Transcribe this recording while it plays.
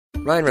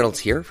Ryan Reynolds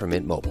here from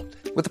Mint Mobile.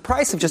 With the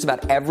price of just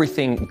about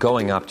everything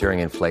going up during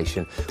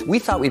inflation, we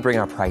thought we'd bring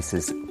our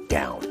prices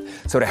down.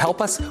 So to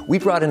help us, we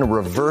brought in a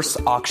reverse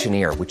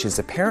auctioneer, which is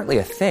apparently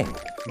a thing.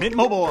 Mint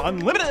Mobile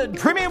Unlimited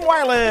Premium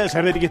Wireless.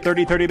 How to get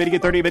 30, 30, bit to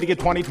get 30, bit to get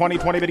 20, 20,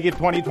 20, bit to get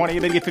 20, 20,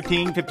 bit to get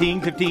 15,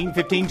 15, 15,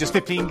 15, just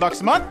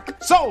 $15 a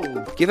month?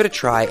 Sold! Give it a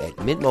try at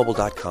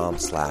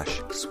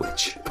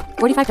mintmobile.com/switch.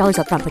 $45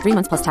 up front for 3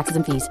 months plus taxes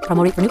and fees.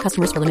 Promo rate for new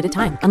customers for limited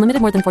time.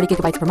 Unlimited more than 40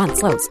 gigabytes per month.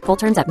 Slows full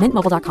terms at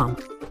mintmobile.com.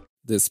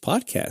 This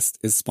podcast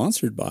is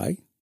sponsored by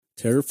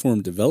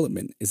Terraform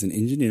Development is an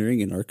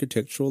engineering and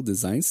architectural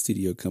design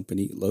studio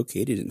company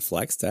located in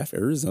Flagstaff,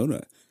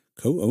 Arizona.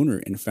 Co-owner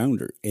and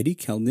founder Eddie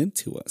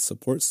Kalnintua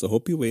supports the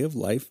Hopi way of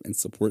life and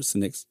supports the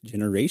next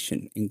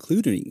generation,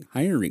 including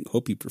hiring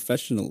Hopi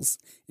professionals,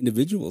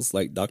 individuals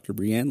like Dr.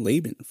 Brianne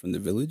Laban from the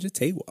village of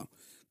Tewa.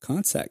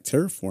 Contact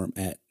Terraform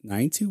at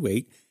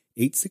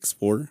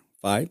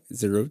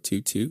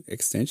 928-864-5022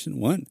 extension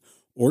 1,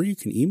 or you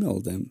can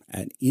email them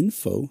at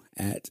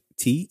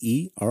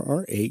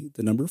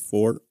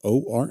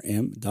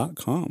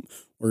info@terra4orm.com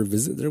or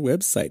visit their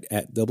website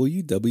at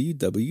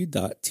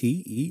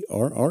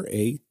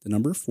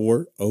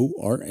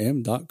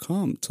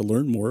www.terra4orm.com to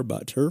learn more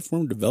about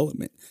Terraform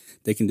Development.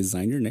 They can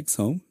design your next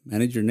home,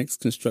 manage your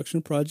next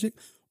construction project,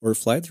 or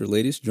fly their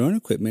latest drone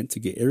equipment to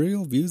get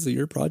aerial views of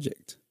your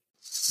project.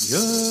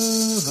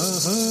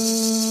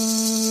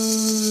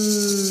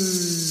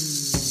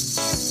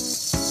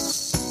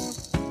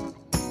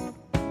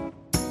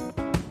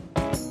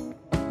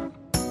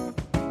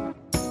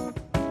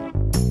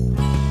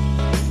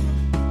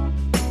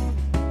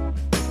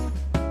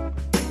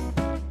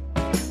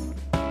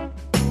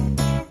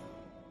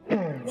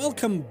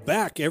 Welcome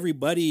back,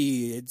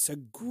 everybody. It's a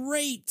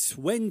great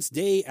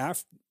Wednesday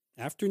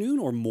afternoon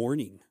or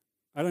morning.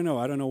 I don't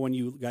know when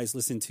you guys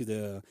listen to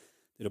the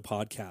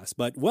podcast,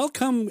 but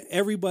welcome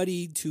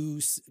everybody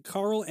to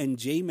Carl and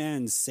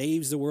J-Man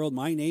Saves the World.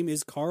 My name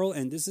is Carl,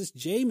 and this is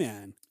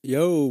J-Man.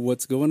 Yo,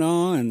 what's going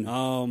on?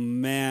 Oh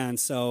man,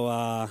 so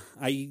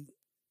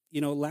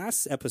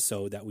last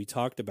episode that we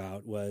talked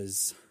about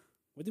was,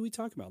 what did we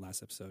talk about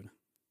last episode?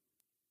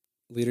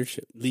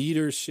 Leadership.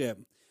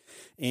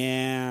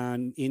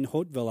 And in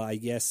Hauteville, I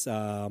guess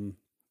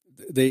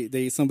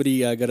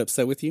somebody got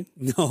upset with you?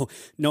 No,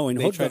 in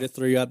they Hauteville tried to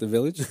throw you out the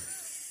village.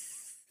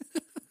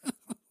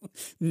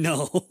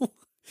 No.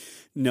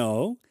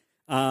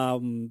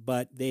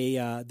 But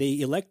they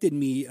elected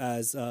me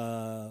as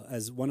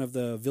one of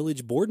the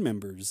village board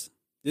members.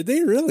 Did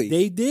they really?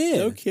 They did.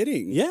 No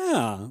kidding.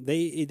 Yeah,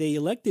 they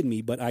elected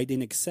me, but I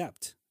didn't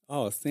accept.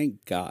 Oh,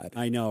 thank God.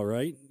 I know,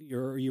 right?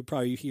 You're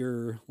probably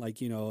here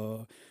like, you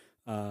know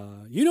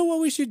what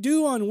we should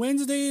do on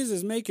Wednesdays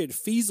is make it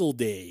Feasel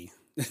Day.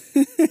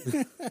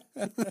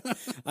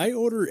 I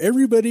order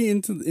everybody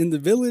in the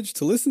village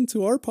to listen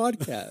to our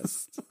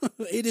podcast.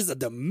 It is a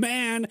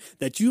demand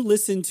that you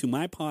listen to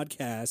my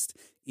podcast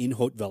in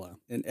Hauteville.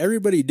 And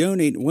everybody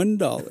donate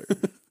 $1.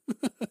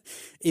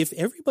 If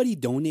everybody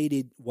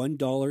donated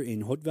 $1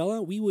 in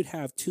Hauteville, we would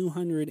have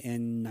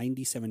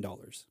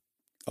 $297.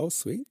 Oh,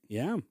 sweet.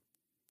 Yeah.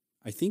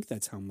 I think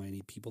that's how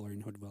many people are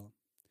in Hauteville.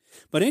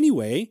 But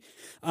anyway,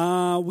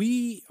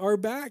 we are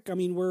back. I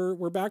mean,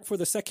 we're back for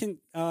the second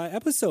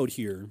episode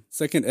here.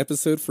 Second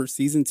episode for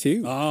season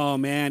 2. Oh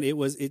man,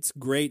 it's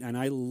great, and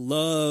I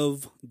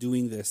love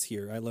doing this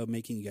here. I love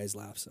making you guys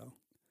laugh. So,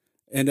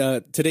 and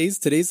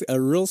today's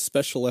a real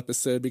special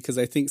episode because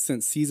I think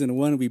since season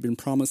 1 we've been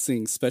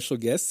promising special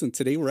guests, and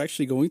today we're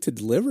actually going to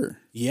deliver.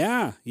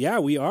 Yeah,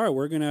 we are.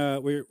 We're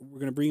gonna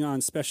bring on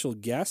special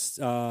guests.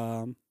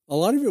 A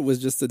lot of it was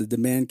just a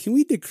demand. Can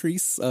we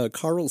decrease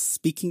Carl's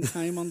speaking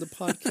time on the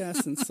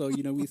podcast? And so,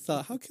 we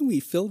thought, how can we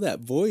fill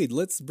that void?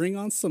 Let's bring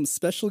on some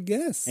special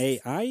guests.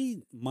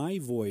 Hey, my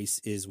voice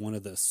is one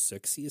of the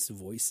sexiest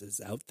voices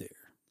out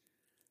there.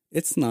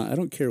 It's not. I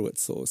don't care what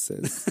Soul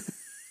says.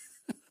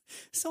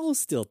 Soul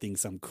still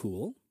thinks I'm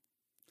cool.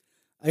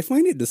 I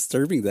find it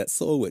disturbing that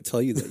Soul would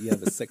tell you that you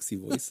have a sexy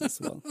voice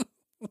as well.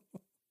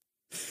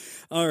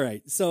 All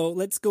right. So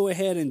let's go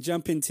ahead and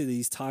jump into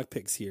these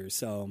topics here.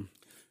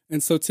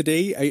 And so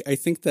today, I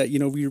think that,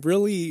 we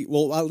really,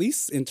 well, at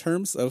least in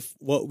terms of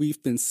what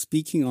we've been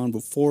speaking on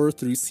before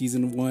through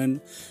season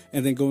 1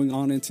 and then going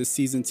on into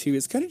season 2,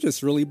 it's kind of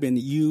just really been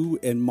you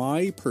and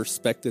my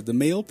perspective, the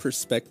male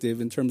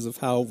perspective in terms of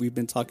how we've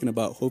been talking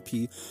about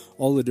Hopi,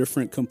 all the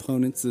different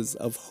components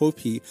of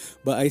Hopi.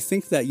 But I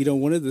think that,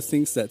 one of the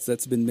things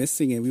that's been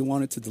missing and we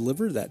wanted to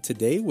deliver that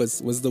today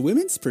was the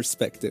women's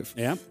perspective.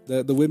 Yeah.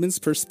 The women's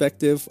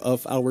perspective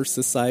of our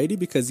society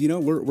because,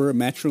 we're a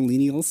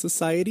matrilineal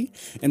society.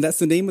 And that's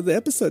the name of the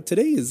episode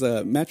today is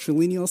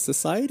Matrilineal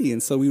Society.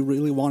 And so we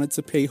really wanted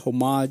to pay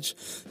homage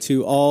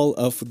to all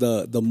of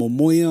the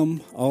Momoyam,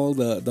 all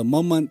the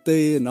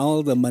Mamante and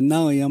all the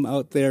Manayam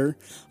out there,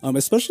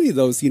 especially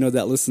those,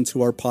 that listen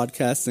to our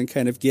podcast and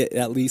kind of get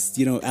at least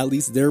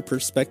their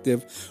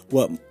perspective,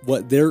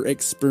 what their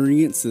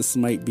experiences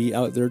might be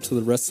out there to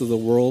the rest of the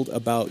world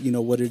about,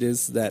 what it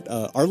is that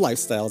our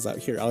lifestyles out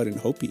here out in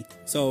Hopi.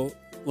 So,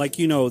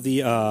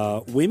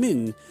 the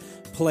women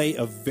play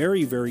a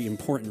very, very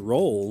important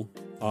role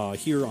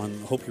here on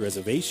Hopi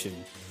Reservation.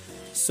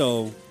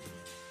 So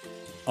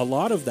a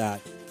lot of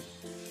that...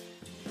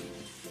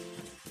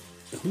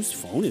 Whose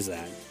phone is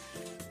that?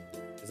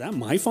 Is that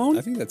my phone?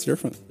 I think that's your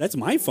phone. That's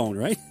my phone,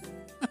 right?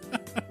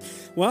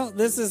 Well,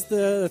 this is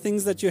the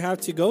things that you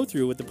have to go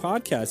through with the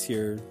podcast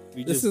here.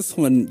 This is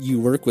when you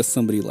work with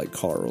somebody like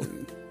Carl.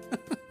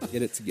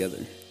 Get it together.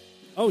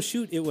 Oh,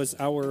 shoot. It was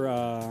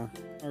our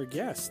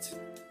guest.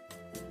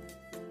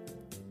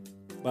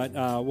 But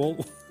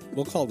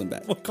we'll call them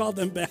back. We'll call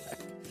them back.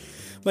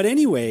 But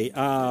anyway,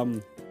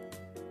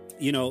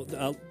 you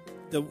know,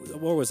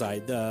 where was I?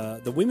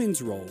 The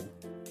women's role.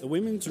 The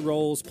women's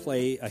roles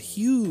play a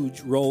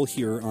huge role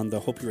here on the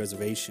Hopi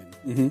Reservation.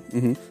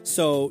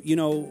 So, you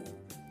know,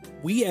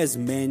 we as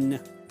men,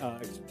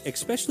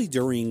 especially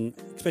during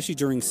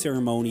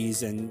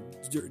ceremonies and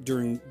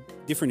during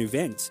different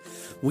events,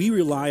 we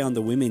rely on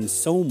the women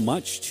so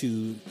much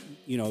to,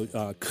 you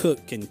know,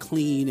 cook and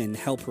clean and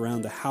help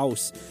around the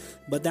house.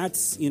 But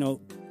that's, you know,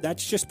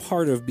 that's just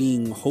part of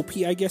being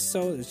Hopi, I guess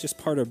so. It's just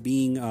part of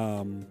being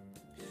a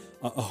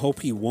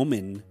Hopi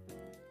woman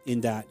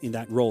in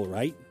that role,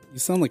 right? You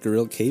sound like a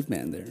real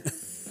caveman there.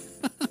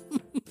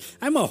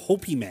 I'm a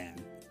Hopi man.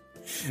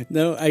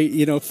 No,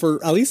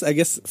 for at least I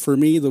guess for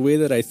me, the way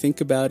that I think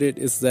about it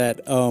is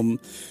that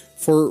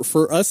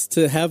for us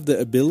to have the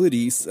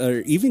abilities,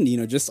 or even, you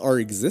know, just our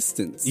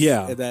existence, you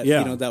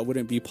know, that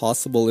wouldn't be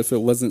possible if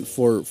it wasn't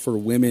for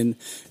women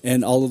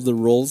and all of the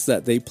roles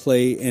that they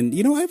play. And,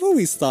 you know, I've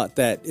always thought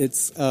that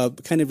it's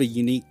kind of a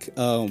unique,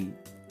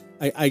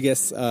 I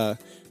guess,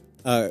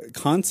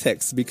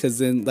 context, because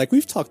then, like,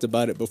 we've talked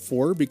about it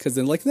before, because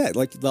then like that,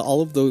 like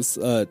all of those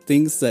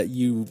things that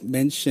you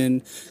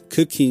mentioned,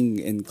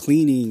 cooking and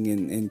cleaning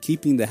and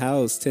keeping the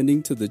house,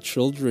 tending to the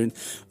children,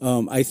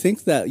 I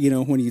think that, you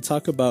know, when you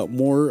talk about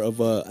more of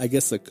I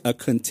guess a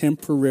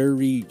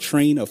contemporary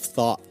train of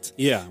thought,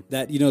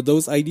 that, you know,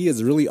 those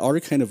ideas really are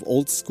kind of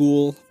old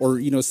school, or,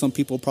 you know, some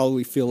people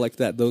probably feel like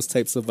that those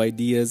types of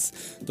ideas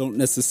don't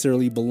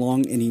necessarily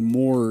belong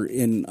anymore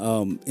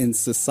in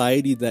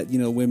society, that, you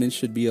know, women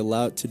should be allowed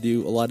to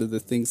do a lot of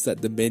the things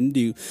that the men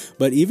do.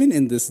 But even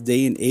in this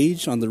day and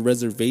age on the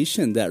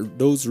reservation, that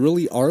those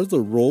really are the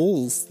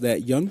roles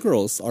that young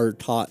girls are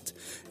taught,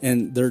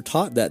 and they're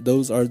taught that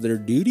those are their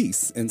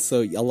duties. And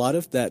so a lot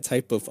of that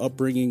type of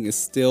upbringing is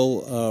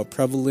still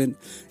prevalent.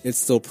 It's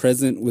still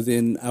present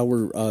within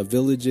our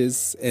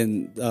villages,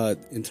 and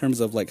in terms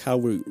of like how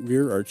we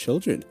rear our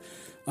children.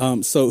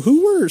 So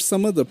who were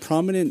some of the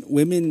prominent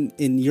women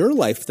in your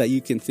life that you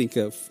can think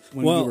of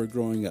when you were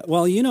growing up?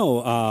 Well, you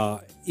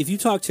know, if you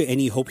talk to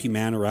any Hopi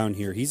man around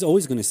here, he's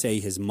always going to say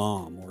his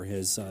mom or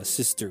his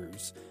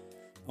sisters,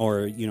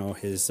 or, you know,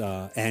 his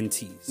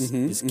aunties,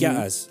 his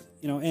kias,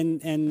 you know,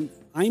 and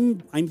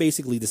I'm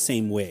basically the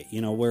same way,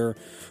 you know, where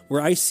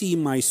I see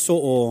my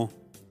so'o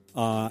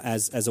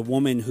as a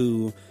woman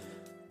who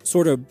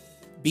sort of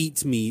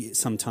beats me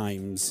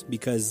sometimes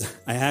because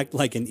I act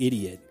like an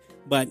idiot.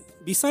 But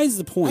besides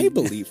the point... I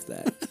believe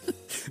that.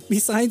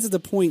 Besides the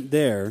point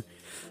there,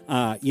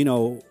 you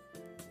know,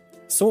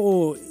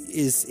 So'o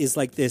is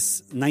like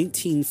this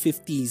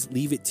 1950s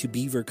Leave It to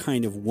Beaver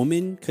kind of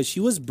woman, because she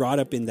was brought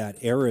up in that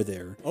era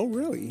there. Oh,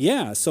 really?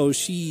 Yeah, so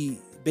she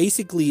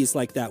basically is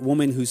like that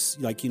woman who's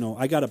like, you know,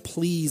 I got to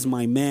please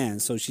my man.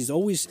 So she's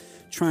always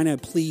trying to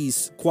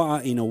please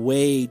Kwa in a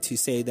way to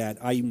say that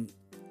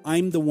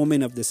I'm the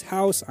woman of this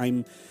house.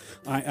 I'm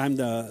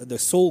the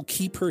sole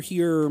keeper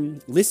here.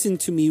 Listen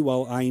to me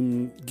while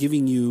I'm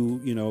giving you,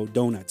 you know,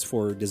 donuts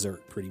for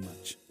dessert, pretty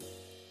much.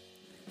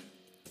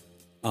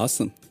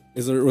 Awesome.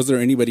 Was there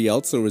anybody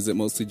else, or was it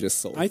mostly just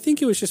So'o? I think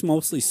it was just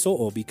mostly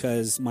So'o,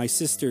 because my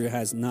sister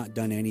has not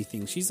done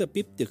anything. She's a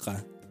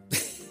piptika.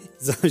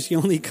 So she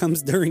only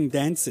comes during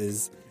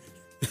dances.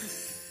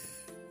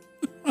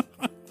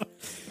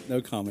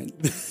 No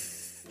comment.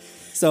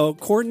 So,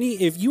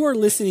 Courtney, if you are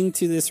listening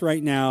to this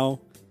right now,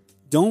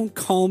 don't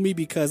call me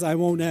because I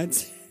won't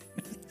answer.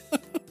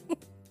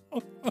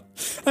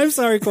 I'm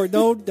sorry, Court.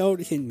 Don't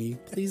hit me.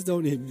 Please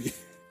don't hit me.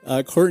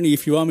 Courtney,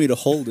 if you want me to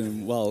hold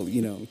him, well,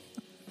 you know.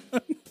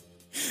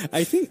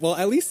 I think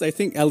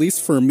at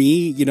least for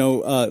me, you know,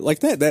 like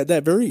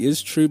that very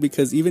is true,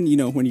 because even, you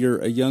know, when you're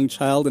a young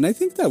child, and I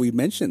think that we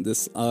mentioned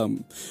this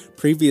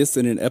previous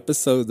in an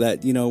episode,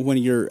 that, you know, when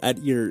you're at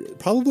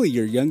probably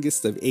your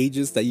youngest of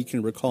ages that you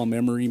can recall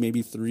memory,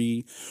 maybe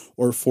 3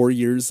 or 4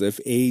 years of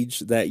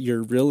age, that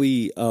you're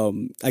really,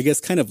 I guess,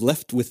 kind of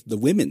left with the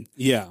women.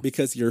 Yeah.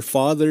 Because your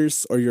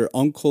fathers or your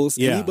uncles,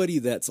 anybody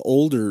that's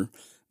older,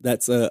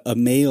 that's a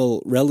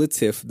male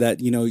relative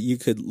that, you know, you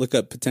could look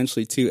up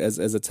potentially too as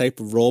a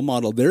type of role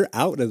model, they're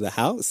out of the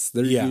house.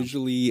 They're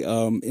usually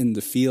in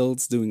the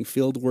fields doing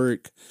field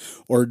work,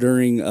 or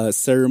during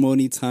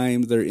ceremony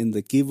time, they're in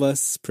the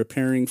kivas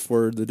preparing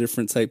for the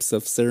different types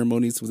of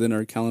ceremonies within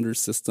our calendar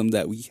system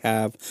that we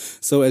have.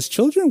 So as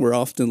children, we're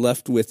often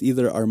left with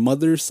either our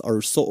mothers,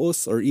 our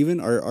so'os, or even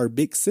our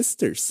big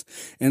sisters.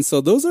 And so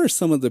those are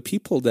some of the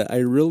people that I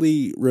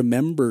really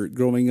remember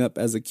growing up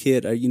as a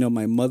kid. You know,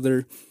 my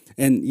mother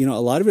And, you know, a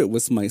lot of it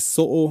was my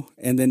soul.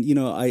 And then, you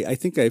know, I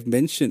think I've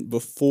mentioned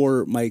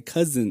before my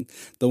cousin,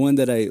 the one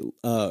that I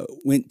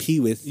went pee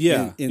with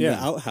in the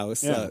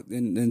outhouse. Yeah.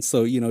 And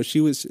so, you know,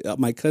 she was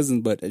my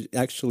cousin, but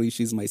actually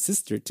she's my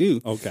sister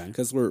too. Okay.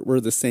 Because we're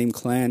the same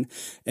clan.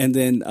 And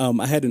then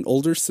I had an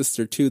older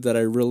sister too that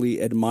I really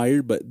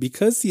admired. But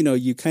because, you know,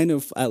 you kind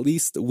of at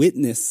least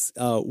witness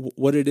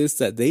what it is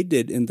that they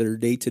did in their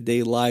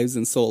day-to-day lives.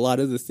 And so a lot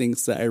of the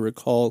things that I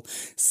recall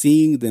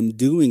seeing them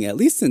doing, at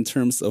least in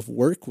terms of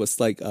work, was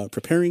like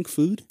preparing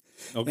food.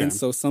 Okay. And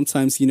so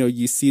sometimes, you know,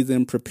 you see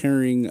them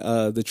preparing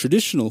the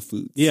traditional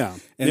foods. Yeah.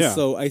 And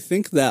so I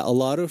think that a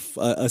lot of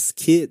us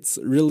kids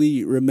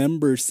really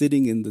remember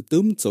sitting in the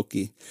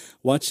tumtsoki,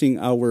 watching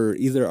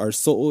either our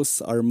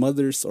so'os, our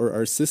mothers, or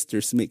our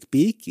sisters make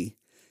piki.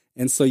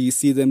 And so you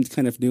see them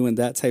kind of doing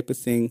that type of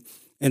thing.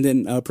 And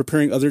then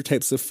preparing other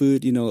types of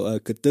food, you know,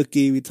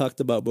 katuki we talked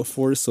about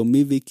before, so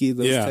miviki,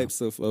 those types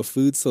of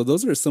food. So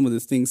those are some of the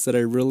things that I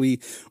really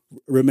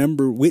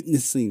remember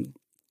witnessing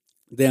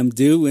them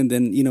do. And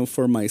then, you know,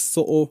 for my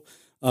soul,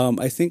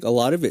 I think a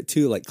lot of it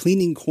too, like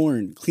cleaning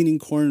corn,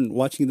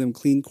 watching them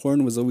clean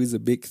corn was always a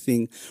big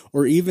thing.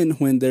 Or even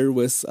when there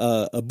was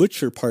a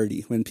butcher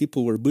party, when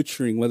people were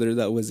butchering, whether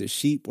that was a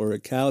sheep or a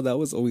cow, that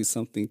was always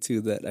something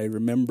too that I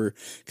remember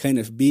kind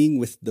of being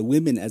with the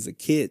women as a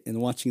kid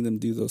and watching them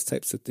do those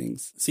types of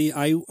things. See,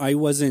 I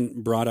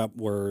wasn't brought up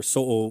where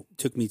So'o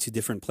took me to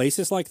different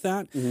places like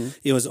that. Mm-hmm.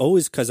 It was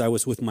always because I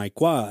was with my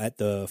kwa at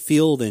the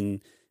field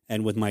and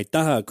with my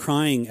taha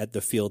crying at the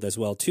field as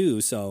well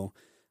too. So,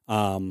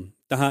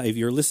 taha, if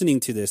you're listening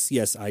to this,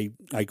 yes, I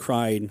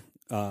cried,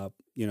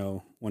 you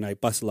know, when I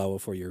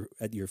pasalawa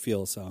at your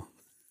field. So,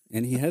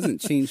 and he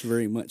hasn't changed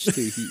very much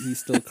too. He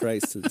still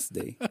cries to this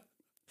day.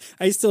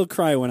 I still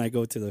cry when I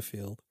go to the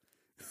field.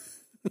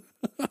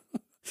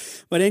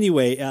 But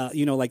anyway,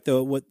 you know, like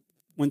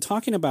when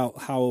talking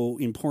about how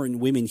important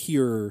women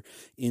here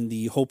in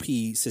the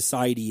Hopi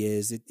society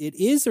is, it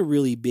is a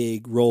really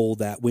big role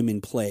that women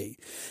play.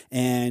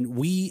 And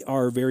we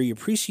are very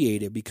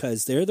appreciated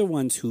because they're the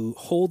ones who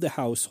hold the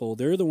household.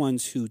 They're the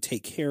ones who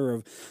take care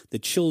of the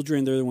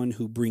children. They're the ones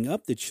who bring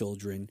up the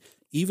children,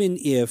 even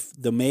if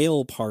the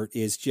male part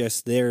is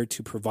just there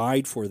to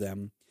provide for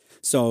them.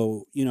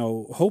 So, you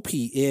know,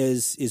 Hopi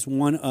is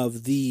one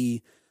of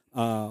the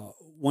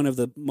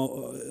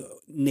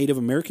Native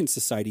American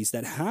societies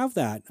that have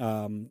that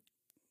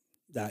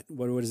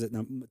what is it,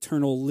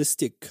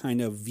 maternalistic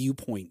kind of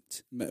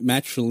viewpoint,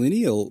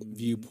 matrilineal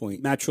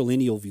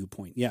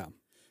viewpoint, yeah.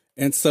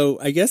 And so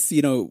I guess,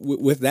 you know,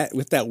 with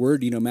that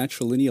word, you know,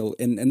 matrilineal,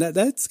 and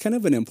that's kind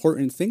of an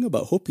important thing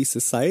about Hopi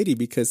society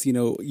because, you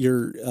know,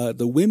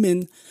 the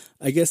women,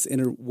 I guess, in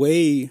a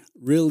way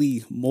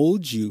really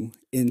mold you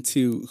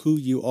into who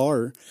you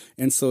are.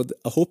 And so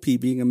a Hopi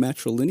being a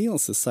matrilineal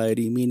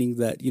society, meaning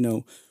that, you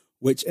know,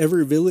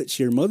 whichever village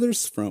your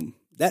mother's from,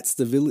 that's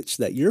the village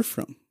that you're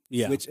from.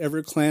 Yeah.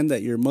 Whichever clan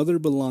that your mother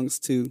belongs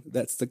to,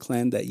 that's the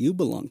clan that you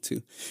belong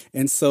to.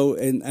 And so,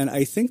 and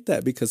I think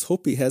that because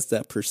Hopi has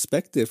that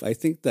perspective, I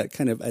think that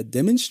kind of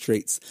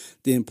demonstrates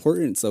the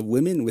importance of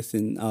women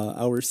within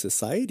our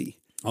society.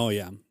 Oh,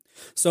 yeah.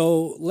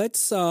 So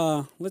let's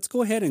go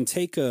ahead and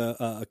take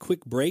a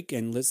quick break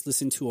and let's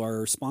listen to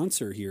our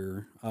sponsor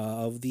here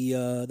of the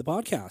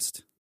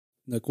podcast.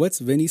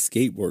 Nakwetsveni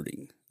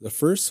Skateboarding. The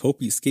first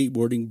Hopi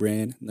skateboarding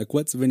brand,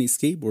 Nakwetsveni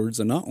skateboards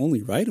are not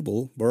only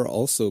rideable, but are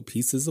also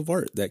pieces of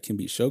art that can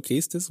be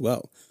showcased as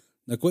well.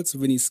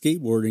 Nakwetsveni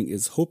Skateboarding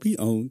is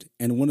Hopi-owned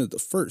and one of the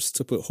first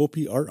to put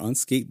Hopi art on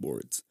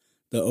skateboards.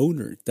 The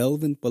owner,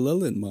 Delvin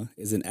Palalinma,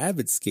 is an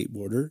avid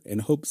skateboarder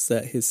and hopes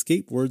that his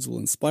skateboards will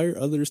inspire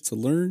others to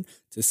learn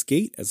to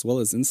skate as well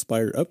as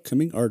inspire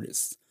upcoming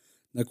artists.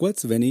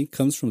 Nakwetsveni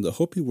comes from the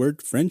Hopi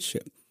word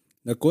friendship.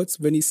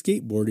 Nakwetsveni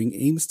Skateboarding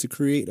aims to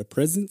create a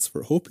presence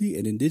for Hopi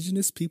and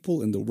indigenous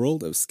people in the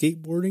world of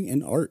skateboarding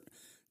and art.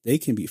 They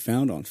can be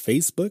found on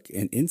Facebook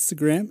and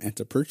Instagram, and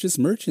to purchase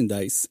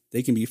merchandise,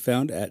 they can be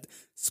found at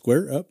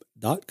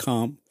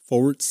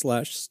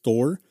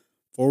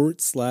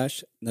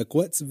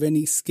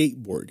squareup.com/store/Nakwetsveni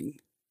Skateboarding.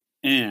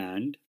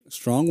 And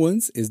Strong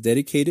Ones is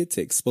dedicated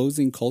to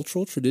exposing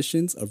cultural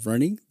traditions of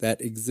running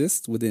that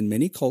exist within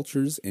many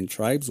cultures and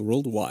tribes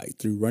worldwide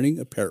through running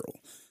apparel.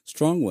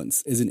 Strong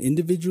Ones is an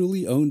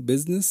individually owned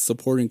business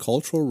supporting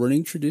cultural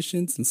running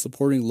traditions and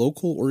supporting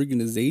local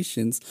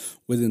organizations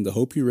within the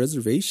Hopi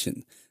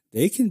Reservation.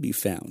 They can be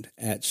found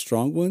at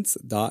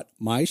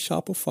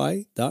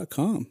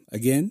strongones.myshopify.com.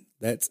 Again,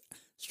 that's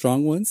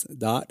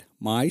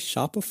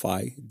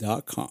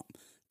strongones.myshopify.com.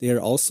 They are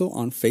also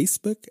on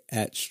Facebook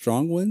at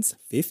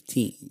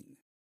StrongOnes15.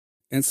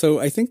 And so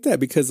I think that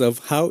because of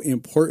how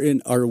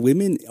important our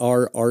women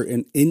are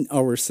in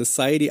our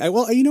society, I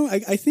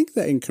think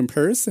that in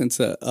comparison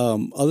to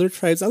other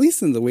tribes, at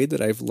least in the way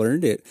that I've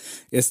learned it,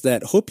 is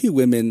that Hopi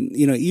women,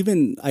 you know,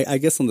 even I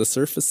guess on the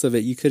surface of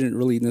it, you couldn't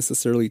really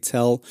necessarily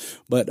tell,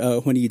 but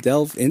when you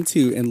delve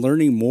into and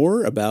learning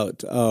more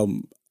about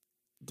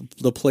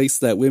the place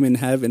that women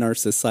have in our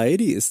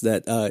society, is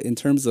that in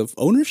terms of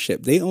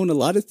ownership, they own a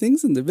lot of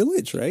things in the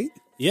village, right?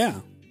 yeah,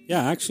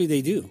 actually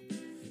they do.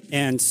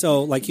 And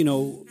so, like, you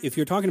know, if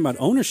you're talking about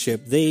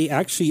ownership, they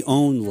actually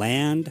own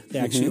land, they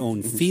actually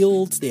own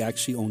fields, they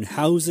actually own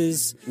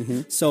houses.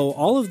 So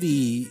all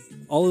I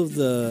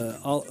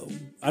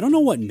don't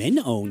know what men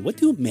own. What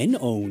do men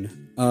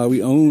own?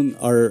 We own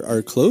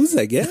our clothes,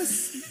 I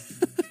guess.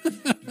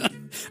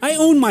 I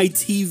own my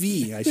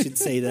TV. I should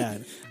say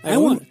that. I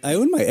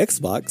own my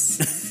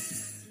Xbox.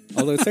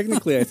 Although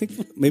technically, I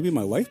think maybe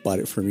my wife bought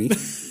it for me.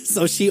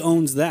 So she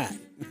owns that.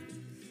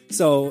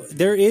 So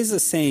there is a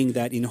saying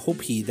that in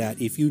Hopi that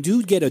if you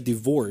do get a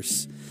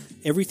divorce,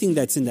 everything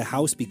that's in the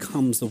house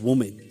becomes the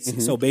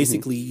woman's. So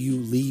basically, you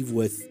leave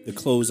with the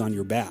clothes on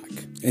your back.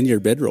 And your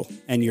bedroll.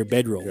 And your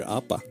bedroll. Your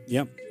appa.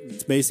 Yep.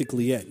 It's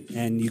basically it.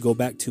 And you go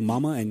back to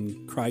mama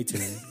and cry to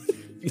her.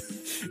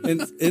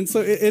 and so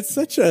it's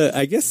such a,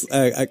 I guess,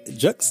 a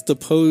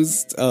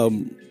juxtaposed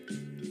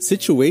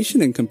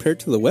situation and compared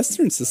to the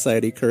Western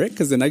society, correct?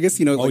 Because then I guess,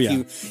 you know,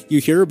 you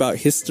hear about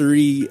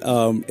history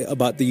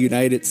about the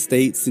United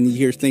States, and you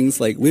hear things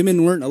like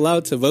women weren't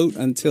allowed to vote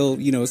until,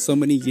 you know, so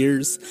many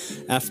years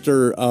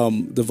after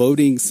the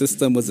voting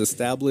system was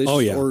established,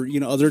 or, you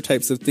know, other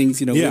types of things.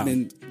 You know,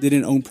 women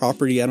didn't own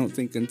property, I don't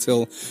think,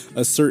 until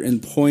a certain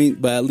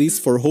point. But at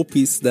least for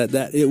Hopis, that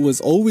it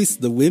was always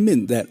the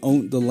women that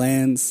owned the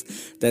lands,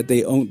 that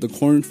they owned the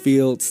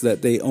cornfields,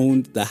 that they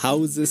owned the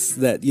houses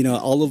that, you know,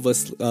 all of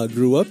us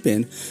grew up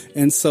in.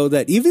 And so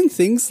that even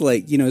things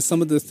like, you know,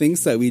 some of the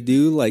things that we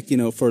do, like, you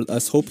know, for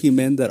us Hopi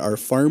men that are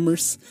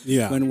farmers,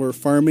 when we're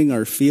farming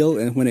our field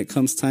and when it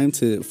comes time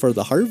for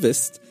the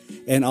harvest,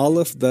 and all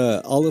of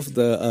the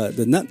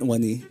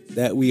nutwani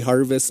that we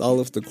harvest, all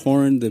of the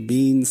corn, the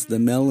beans, the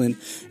melon,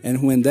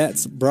 and when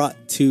that's brought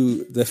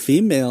to the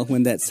female,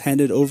 when that's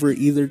handed over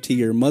either to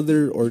your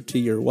mother or to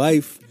your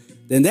wife,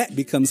 then that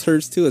becomes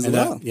hers too as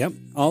well.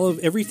 All of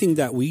everything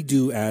that we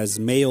do as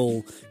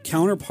male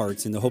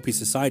counterparts in the Hopi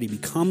society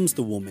becomes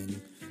the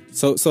woman.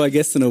 So I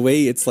guess in a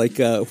way it's like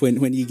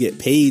when you get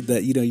paid,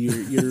 that, you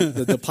know,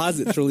 the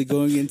deposit's really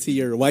going into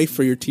your wife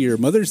or to your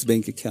mother's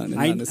bank account.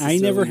 And I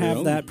never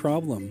have that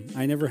problem.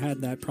 I never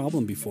had that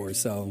problem before.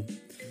 So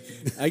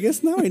I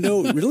guess now I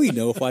really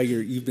know why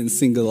you've been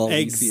single all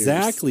these years.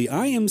 Exactly.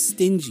 I am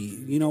stingy.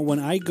 You know, when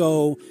I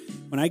go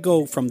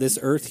from this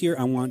earth here,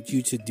 I want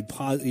you to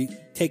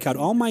take out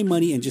all my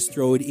money and just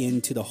throw it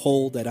into the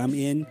hole that I'm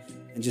in,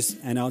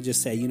 and I'll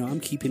just say, you know, I'm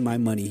keeping my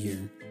money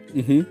here.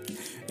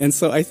 And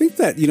so I think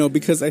that, you know,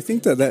 because I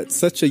think that that's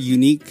such a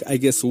unique, I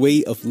guess,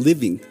 way of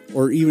living,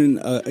 or even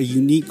a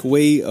unique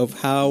way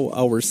of how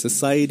our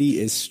society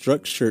is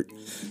structured,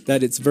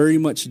 that it's very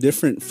much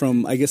different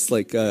from, I guess,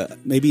 like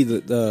maybe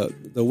the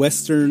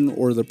Western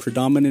or the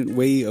predominant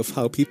way of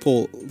how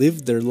people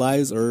live their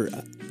lives or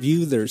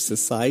view their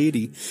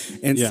society.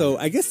 And so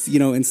I guess, you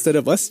know, instead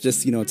of us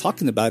just, you know,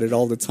 talking about it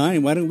all the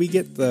time, why don't we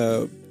get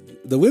the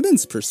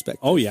women's perspective?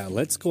 Oh, yeah.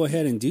 Let's go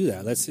ahead and do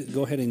that. Let's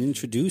go ahead and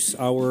introduce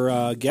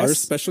our guests. Our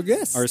special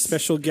guests. Our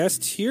special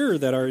guests here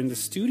that are in the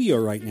studio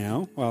right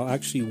now. Well,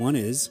 actually, one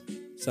is.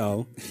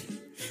 So...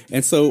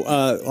 And so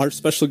our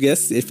special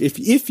guests,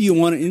 if you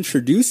want to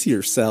introduce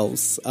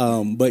yourselves,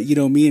 but, you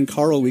know, me and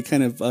Carl, we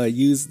kind of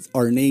use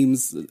our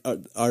names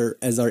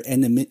as our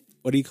enemy.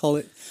 What do you call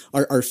it?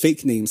 Our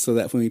fake names, so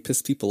that when we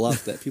piss people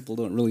off, that people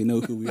don't really know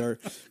who we are.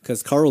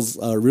 Because Carl's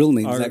real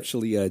name is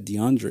actually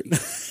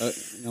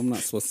DeAndre. I'm not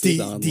supposed to say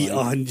that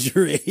online.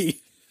 DeAndre.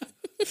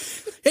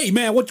 Hey,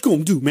 man, what you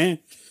gonna do, man?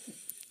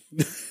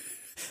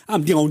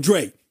 I'm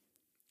DeAndre.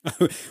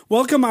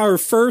 Welcome our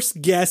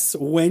first guest,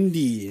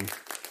 Wendy.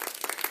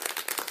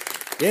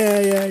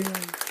 Yeah.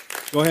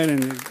 Go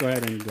ahead.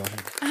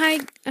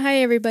 Hi,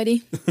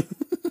 everybody.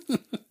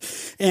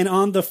 And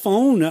on the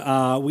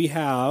phone, we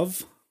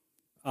have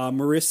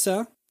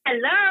Marissa.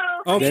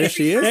 Hello. Oh, there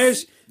she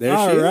is.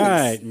 All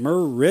right,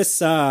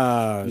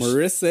 Marissa.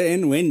 Marissa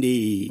and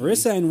Wendy.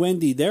 Marissa and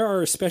Wendy, there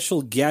are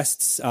special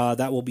guests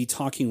that will be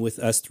talking with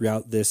us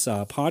throughout this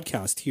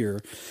podcast here,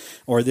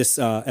 or this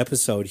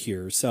episode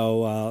here.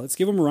 So let's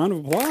give them a round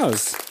of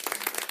applause.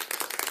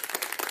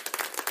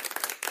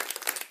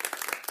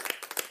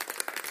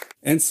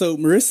 And so,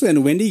 Marissa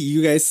and Wendy,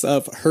 you guys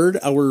have heard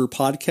our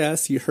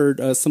podcast. You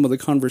heard some of the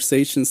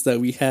conversations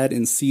that we had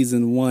in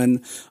season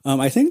 1.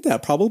 I think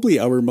that probably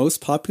our most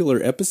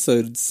popular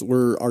episodes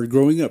were our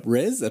Growing Up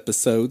Res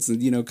episodes,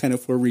 and, you know, kind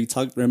of where we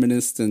talked,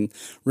 reminisced, and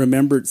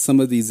remembered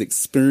some of these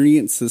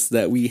experiences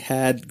that we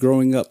had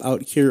growing up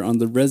out here on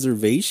the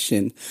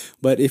reservation.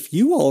 But if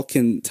you all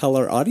can tell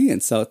our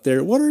audience out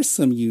there, what are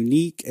some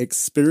unique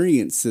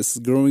experiences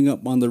growing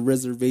up on the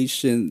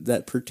reservation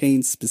that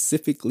pertain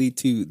specifically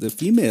to the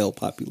female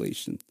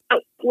population?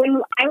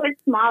 When I was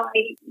small,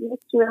 I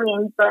used to really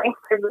enjoy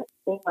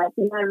harvesting, like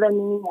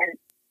melon and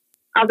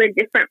all the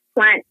different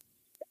plants,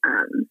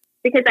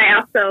 because I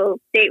also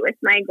stayed with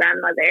my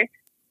grandmother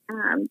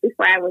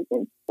before I was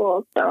in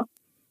school. So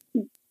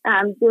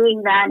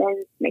doing that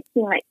and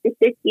making like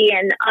sisiki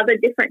and all the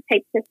different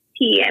types of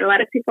tea. And a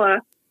lot of people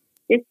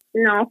just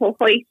know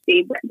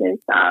hohoishi, but there's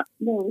a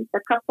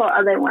couple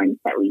other ones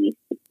that we used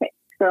to pick.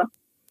 So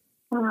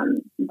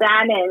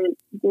that and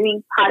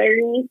doing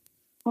pottery.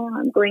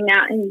 Going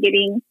out and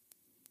getting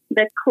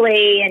the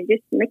clay and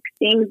just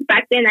mixing.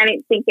 Back then, I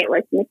didn't think it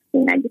was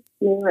mixing. I just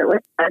knew it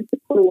was to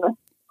play with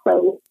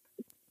clay.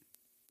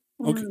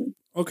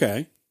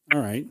 Okay.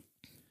 All right.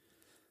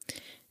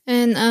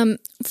 And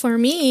for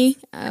me,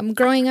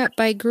 growing up,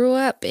 I grew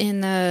up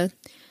in a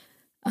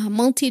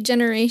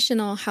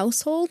multi-generational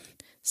household.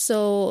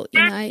 So,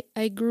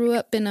 I grew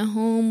up in a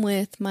home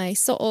with my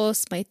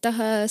so'os, my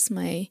tahas,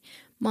 my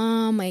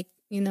mom,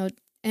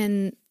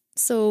 and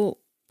so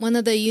one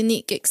of the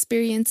unique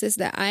experiences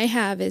that I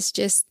have is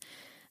just,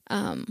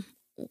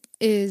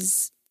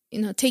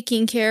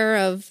 taking care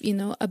of,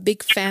 a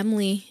big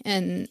family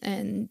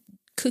and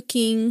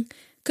cooking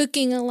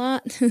a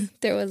lot.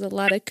 There was a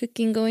lot of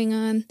cooking going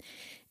on,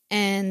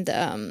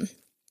 and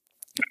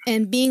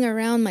being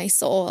around my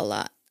soul a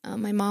lot.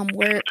 My mom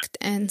worked,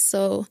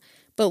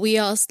 but we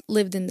all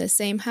lived in the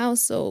same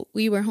house, so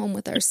we were home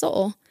with our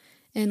soul,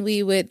 and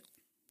we would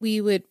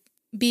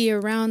be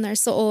around our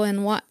soul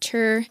and watch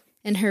her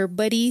and her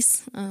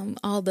buddies,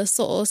 all the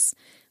souls.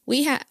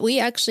 We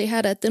actually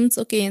had a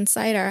timtsuke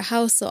inside our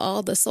house, so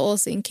all the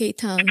souls in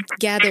K-Town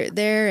gathered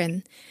there,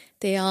 and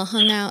they all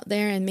hung out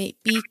there and made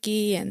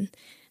biki, and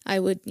I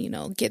would,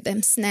 get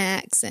them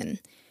snacks and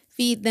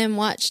feed them,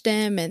 watch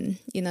them, and,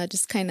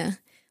 just kind of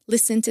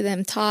listen to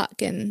them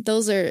talk. And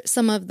those are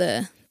some of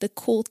the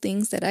cool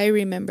things that I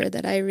remember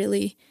that I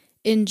really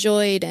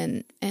enjoyed,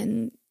 and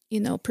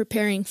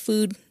preparing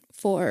food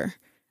for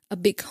a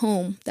big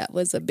home. That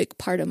was a big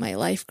part of my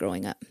life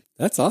growing up.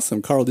 That's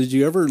awesome. Carl, did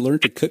you ever learn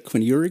to cook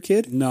when you were a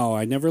kid? No,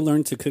 I never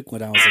learned to cook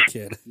when I was a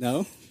kid.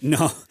 No?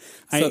 No.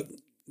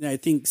 I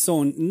think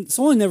someone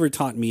never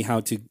taught me how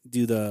to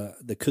do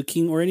the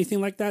cooking or anything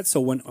like that. So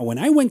when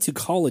I went to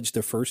college,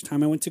 the first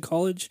time I went to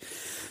college,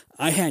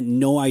 I had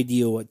no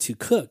idea what to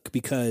cook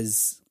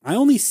because I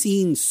only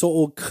seen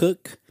So'o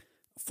cook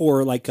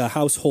for like a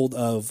household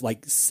of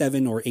like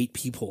 7 or 8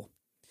 people.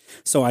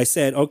 So I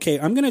said, okay,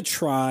 I'm going to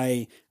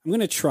try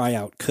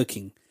out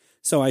cooking.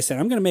 So I said,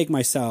 I'm going to make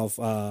myself,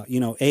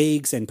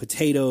 eggs and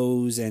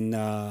potatoes and,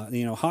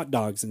 hot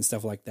dogs and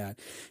stuff like that.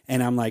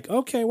 And I'm like,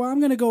 okay, well, I'm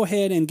going to go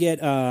ahead and get,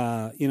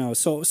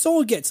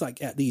 so it gets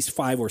like at least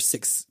 5 or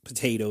 6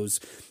 potatoes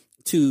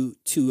to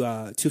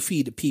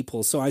feed the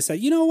people. So I said,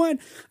 you know what?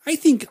 I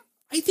think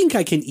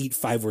I can eat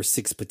 5 or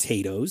 6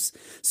 potatoes.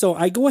 So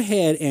I go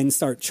ahead and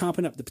start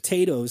chopping up the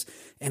potatoes.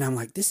 And I'm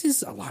like, this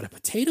is a lot of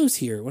potatoes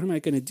here. What am I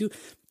going to do?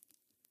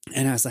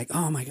 And I was like,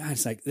 oh my God,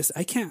 it's like this,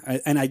 I can't.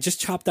 And I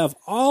just chopped off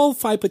all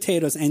 5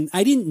 potatoes. And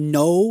I didn't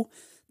know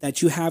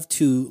that you have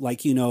to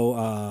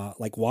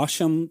wash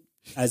them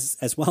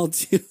as well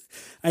too.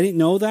 I didn't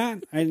know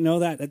that. I didn't know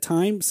that at the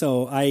time.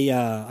 So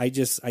I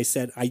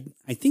said, I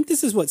think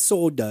this is what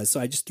Soul does.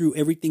 So I just threw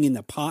everything in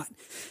the pot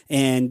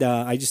and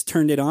I just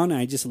turned it on and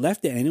I just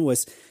left it. And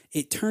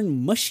it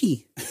turned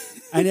mushy.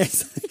 And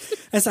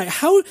it's like,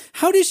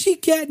 how did she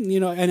get,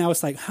 and I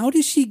was like, how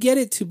did she get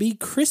it to be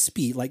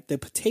crispy? Like the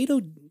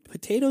potato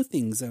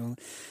things.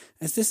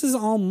 As this is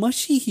all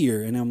mushy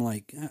here. And I'm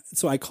like,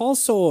 so I call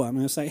Soul.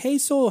 I'm just like, hey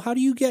Soul, how do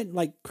you get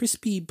like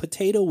crispy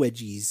potato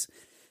wedgies?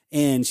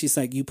 And she's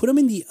like, you put them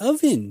in the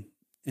oven.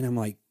 And I'm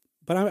like,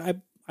 but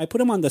I put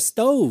them on the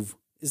stove.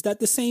 Is that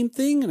the same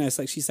thing?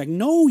 And she's like,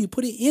 no, you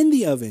put it in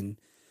the oven.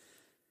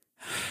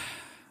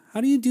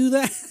 How do you do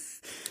that?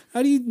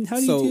 How do you do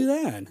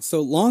that?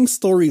 So long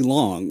story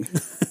long,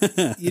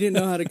 you didn't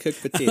know how to cook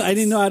potatoes. I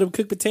didn't know how to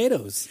cook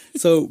potatoes.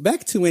 So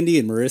back to Wendy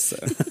and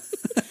Marissa.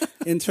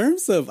 In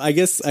terms of, I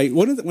guess,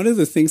 one of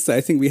the things that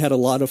I think we had a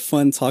lot of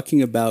fun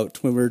talking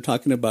about when we were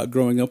talking about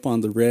growing up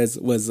on the res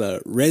was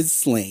res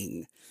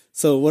slang.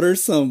 So what are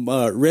some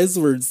res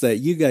words that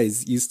you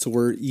guys used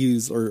to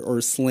use or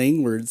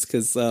slang words?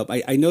 Because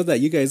I know that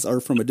you guys are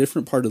from a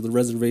different part of the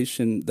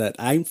reservation that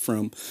I'm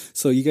from.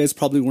 So you guys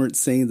probably weren't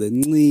saying the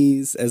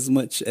nlis as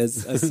much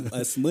as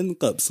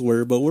munqaps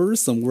were. But what were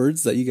some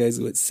words that you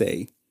guys would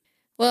say?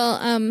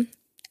 Well,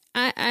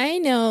 I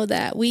know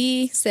that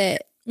we said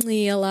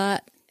nli a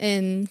lot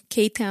in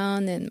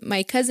K-Town. And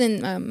my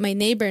cousin, my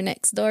neighbor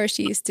next door,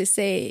 she used to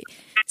say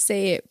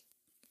it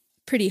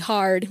pretty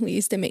hard. We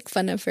used to make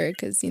fun of her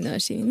because, she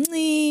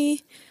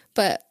nli.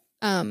 But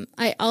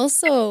I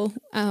also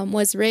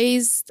was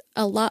raised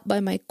a lot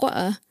by my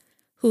kua'a,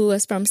 who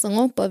was from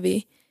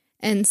Sangopavi.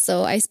 And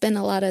so I spent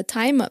a lot of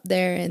time up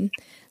there. And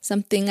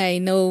something I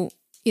know,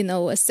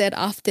 was said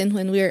often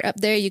when we were up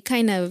there, you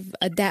kind of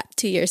adapt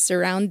to your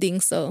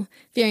surroundings. So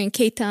if you're in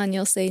K-Town,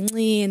 you'll say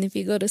nli. And if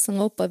you go to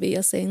Sangopavi,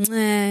 you'll say nla,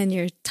 and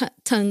your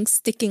tongue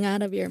sticking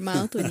out of your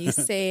mouth when you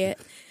say it.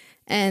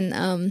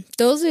 And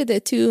those are the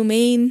 2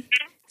 main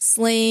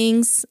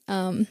slangs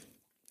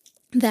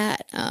that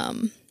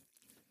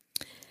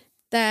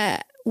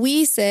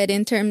we said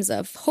in terms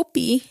of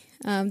Hopi.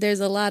 There's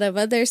a lot of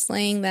other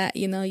slang that,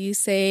 you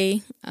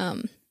say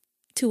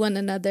to one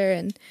another.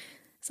 And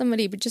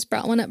somebody just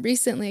brought one up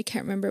recently. I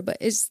can't remember. But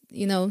it's,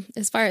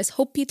 as far as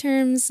Hopi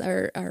terms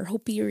or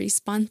Hopi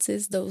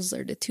responses, those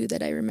are the 2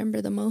 that I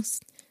remember the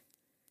most.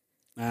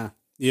 Yeah.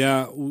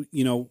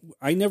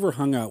 I never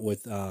hung out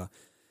with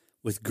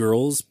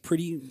girls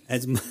pretty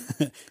as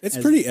it's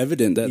pretty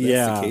evident that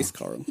that's the case,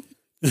 Carl.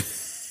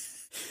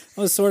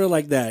 I was sort of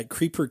like that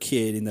creeper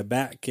kid in the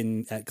back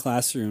in at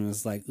classroom. I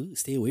was like, ooh,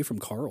 stay away from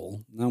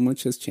Carl. Not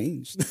much has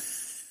changed.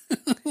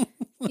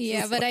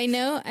 Yeah, but I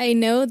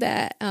know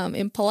that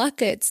in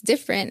Palaka it's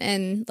different,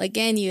 and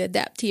again, you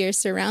adapt to your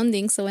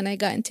surroundings. So when I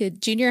got into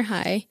junior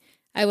high,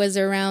 I was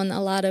around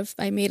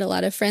I made a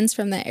lot of friends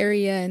from that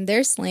area and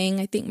their slang.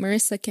 I think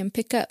Marissa can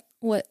pick up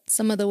what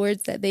some of the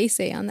words that they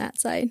say on that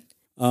side.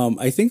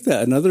 I think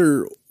that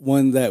another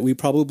one that we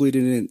probably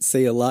didn't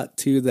say a lot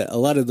to, that a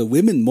lot of the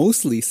women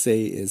mostly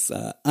say, is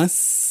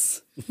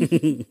us.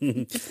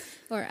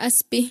 Or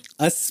usby.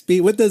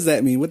 Usby. What does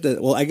that mean?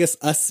 Well, I guess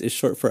us is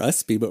short for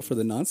usby, but for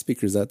the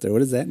non-speakers out there, what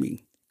does that mean?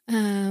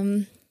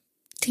 To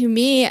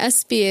me,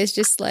 usby is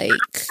just like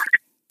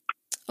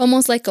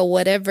almost like a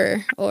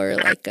whatever, or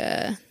like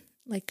a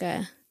I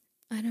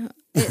don't know.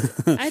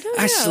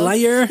 A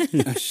Schleier?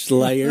 A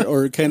Schleier,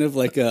 or kind of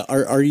like a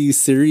are you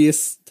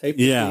serious type of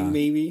thing,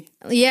 maybe?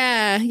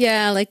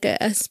 Yeah, like a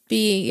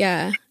usby,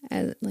 yeah.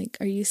 Like,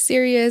 are you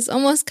serious?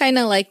 Almost kind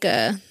of like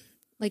a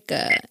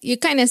you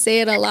kind of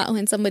say it a lot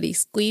when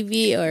somebody's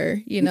squeevy,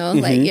 or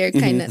like you're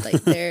kind of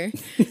like there.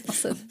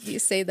 So you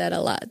say that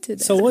a lot to them.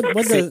 So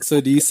so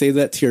do you say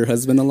that to your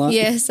husband a lot?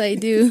 Yes, I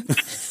do.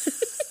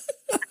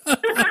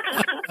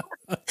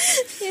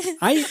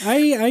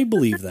 I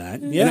believe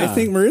that. Yeah, and I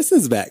think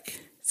Marissa's back.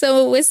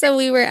 So Wissa,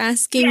 we were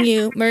asking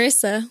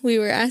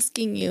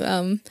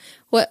you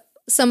what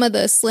some of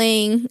the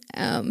slang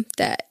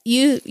that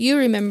you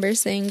remember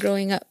saying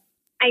growing up.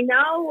 I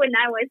know when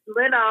I was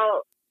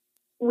little,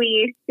 we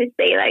used to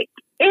say like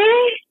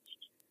ish,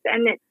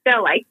 and it's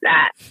still like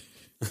that.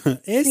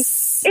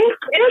 Ish.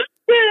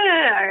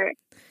 Or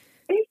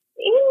ish,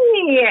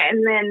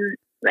 and then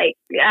like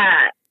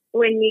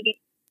when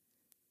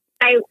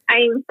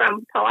I'm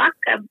from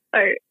Palaka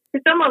or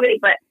Kisomoli,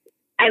 but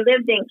I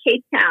lived in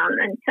Cape Town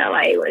until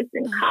I was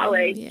in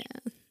college. Yeah.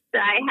 So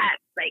I had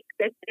like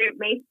the Third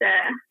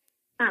Mesa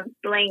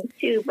slang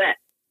too, but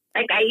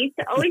like I used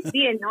to always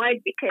be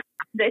annoyed because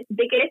the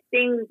biggest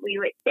thing we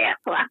would say at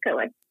Palaka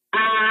was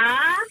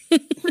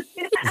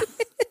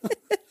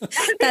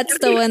That's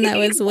the one I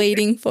was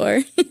waiting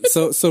for.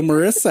 So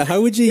Marissa,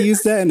 how would you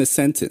use that in a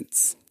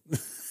sentence?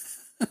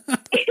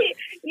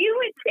 You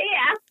would say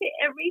after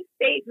every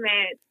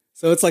statement.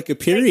 So it's like a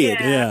period.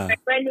 Like, yeah.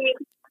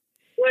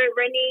 We're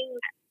running.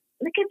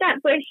 Look at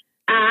that bush.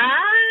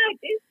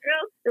 This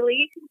girl's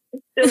silly.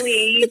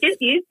 You just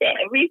used it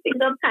every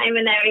single time.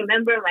 And I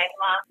remember my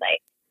mom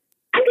like,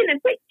 I'm going to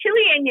put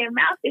chili in your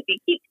mouth if you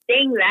keep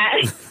saying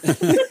that.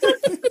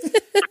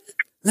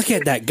 Look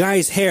at that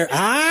guy's hair.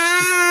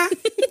 Yeah.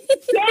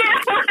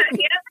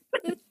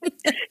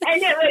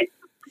 And it was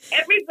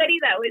everybody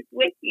that was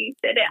with you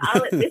said it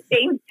all at the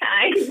same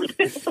time.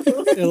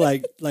 They're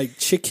like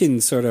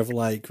chicken, sort of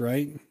like,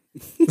 right?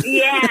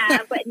 Yeah,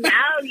 but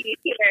now you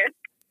hear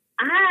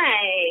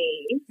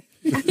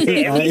after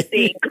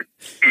everything.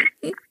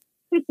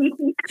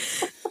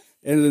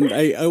 And then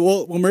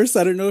well, Marissa,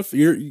 I don't know if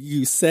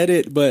you said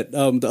it, but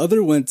the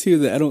other one too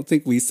that I don't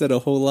think we said a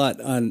whole lot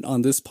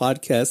on this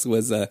podcast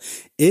was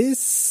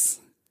is.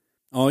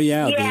 Oh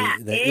yeah, Yeah,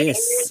 the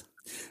is.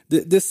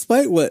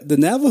 Despite what the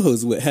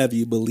Navajos would have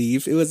you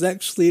believe, it was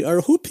actually our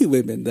Hopi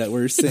women that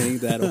were saying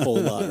that a whole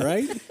lot,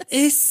 right?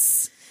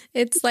 Is.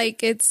 It's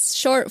like it's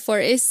short for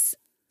is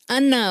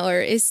Anna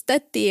or is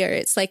Tati, or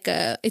it's like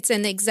it's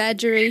an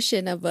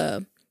exaggeration of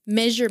a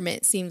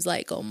measurement, seems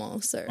like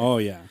almost. Or, oh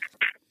yeah.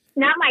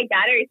 Now my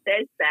daughter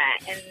says that,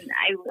 and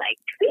I'm like,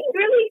 "Do you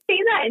really say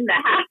that in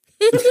the house?"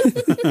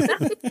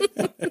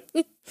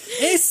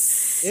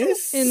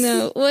 Is.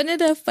 And one of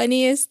the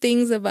funniest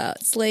things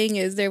about slang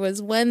is there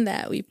was one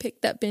that we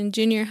picked up in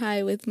junior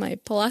high with my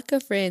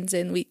Palaka friends,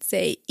 and we'd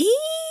say "ee,"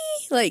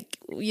 like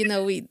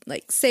we'd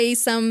like say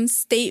some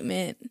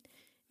statement,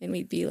 and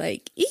we'd be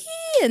like "ee,"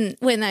 and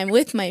when I'm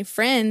with my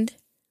friend,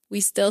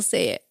 we still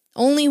say it.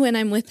 Only when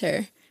I'm with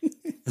her,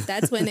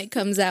 that's when it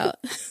comes out.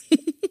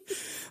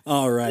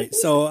 All right.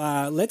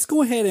 So let's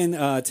go ahead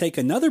and take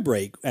another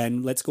break,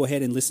 and let's go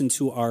ahead and listen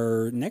to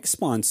our next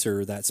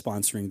sponsor that's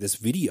sponsoring this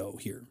video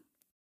here.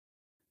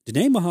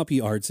 Dene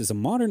Mahapi Arts is a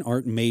modern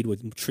art made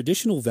with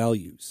traditional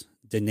values.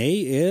 Dene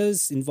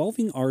is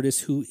involving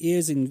artists who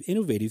is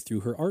innovative through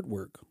her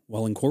artwork,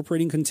 while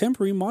incorporating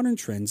contemporary modern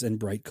trends and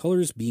bright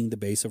colors being the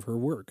base of her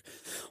work.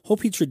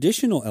 Hopi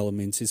traditional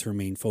elements is her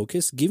main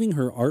focus, giving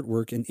her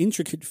artwork an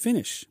intricate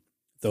finish.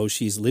 Though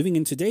she's living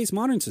in today's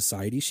modern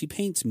society, she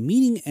paints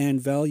meaning and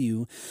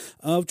value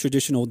of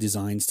traditional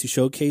designs to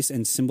showcase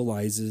and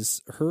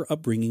symbolizes her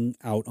upbringing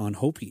out on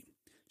Hopi.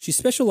 She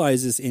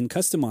specializes in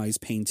customized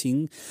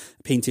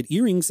painted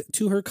earrings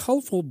to her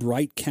colorful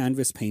bright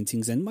canvas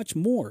paintings and much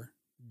more.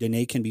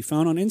 Dene can be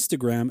found on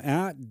Instagram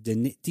at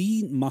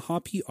D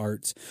Mahapi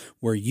Arts,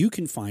 where you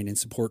can find and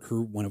support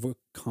her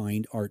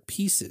one-of-a-kind art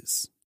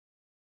pieces.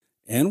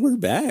 And we're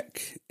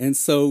back. And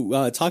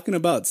so talking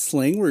about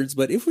slang words,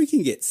 but if we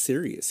can get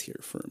serious here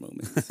for a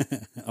moment.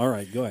 All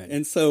right, go ahead.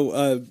 And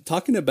so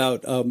talking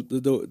about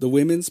the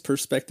women's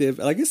perspective,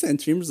 I guess in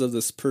terms of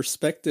the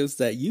perspectives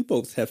that you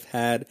both have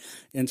had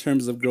in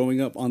terms of growing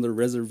up on the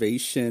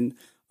reservation,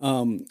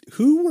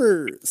 Who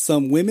were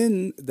some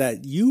women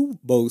that you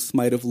both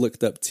might have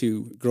looked up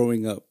to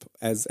growing up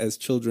as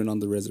children on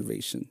the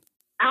reservation?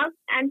 I'll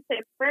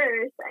answer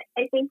first.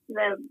 I think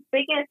the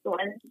biggest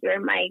ones were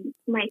my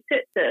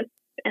sisters,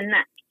 and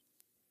that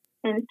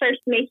in First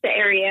Mesa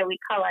area we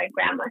call our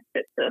grandma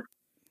sister.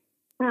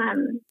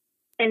 And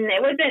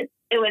it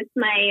was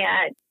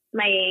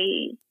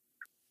my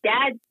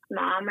dad's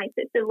mom, my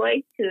sister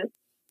Lois, who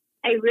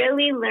I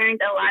really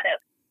learned a lot of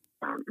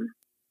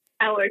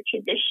our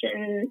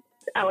traditions,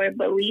 our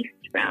beliefs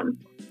from.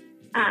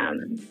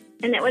 And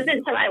it wasn't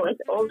until I was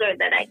older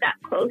that I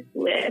got close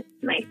with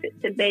my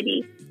sister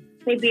Betty.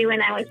 Maybe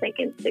when I was like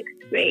in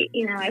 6th grade,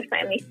 I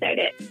finally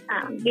started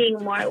being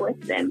more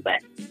with them.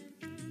 But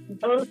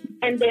those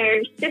and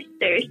their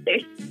sisters,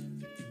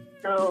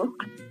 so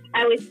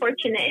I was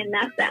fortunate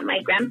enough that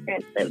my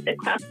grandparents lived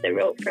across the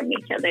road from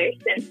each other,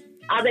 and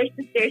all their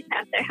sisters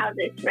have their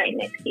houses right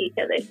next to each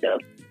other. So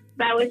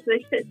I was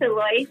with Sister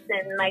Lois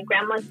and my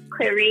grandma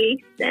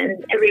Clarice,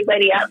 and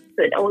everybody else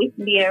would always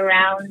be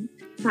around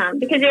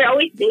because they're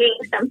always doing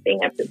something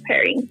or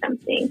preparing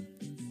something.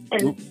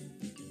 And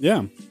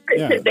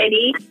Sister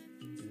Betty,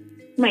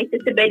 my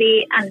Sister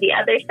Betty, on the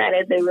other side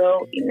of the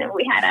road,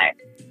 we had our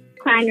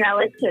clan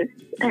relatives,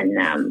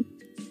 and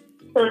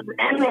so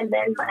them, and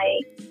then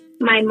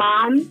my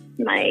mom,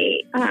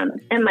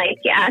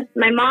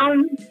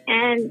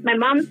 and my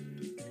mom's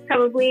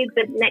probably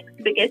the next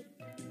biggest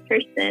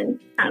person.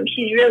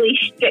 She's really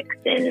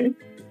strict in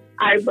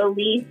our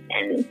beliefs,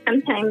 and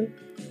sometimes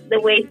the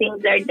way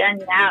things are done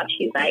now,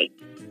 she's like,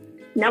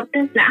 nope,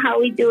 that's not how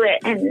we do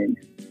it, and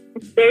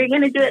if they're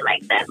going to do it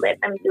like that,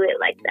 let them do it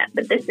like that,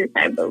 but this is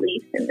our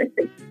beliefs, and this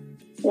is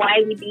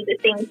why we do the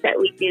things that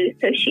we do.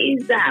 So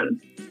she's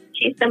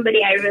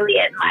somebody I really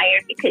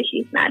admire because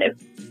she's not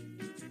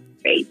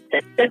afraid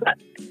to step up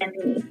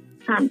and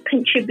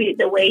contribute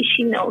the way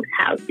she knows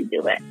how to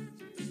do it.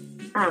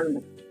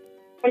 And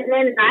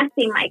then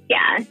lastly, my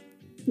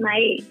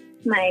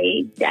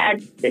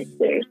dad's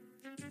sisters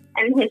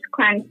and his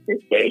clan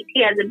sisters.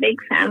 He has a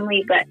big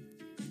family, but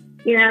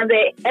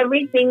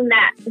everything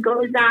that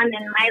goes on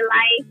in my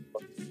life,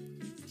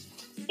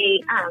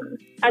 the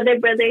other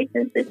brothers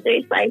and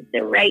sisters' lives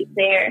are right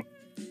there.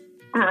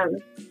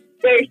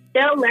 They're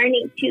still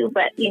learning too,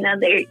 but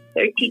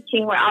they're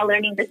teaching. We're all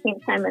learning at the same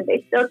time, and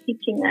they're still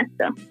teaching us.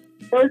 So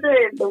those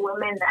are the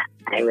women that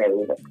I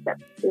really looked up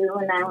to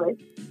when I was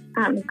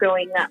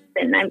growing up,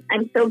 and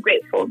I'm so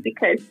grateful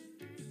because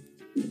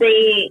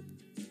they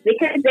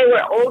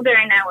were older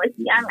and I was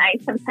young. I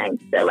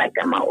sometimes feel like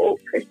I'm an old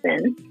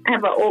person. I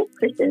have an old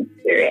person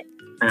spirit,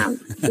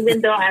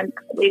 even though I'm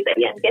probably the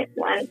youngest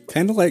one.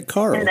 Kind of like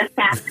Carl. In the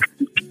family.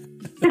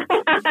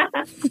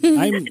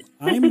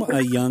 I'm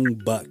a young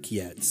buck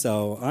yet,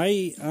 so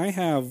I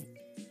have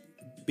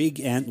big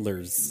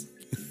antlers.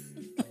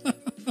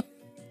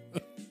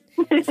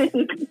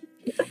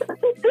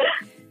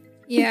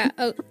 Yeah,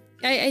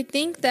 I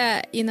think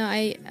that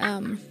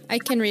I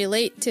can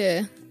relate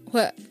to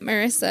what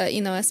Marissa,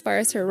 as far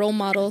as her role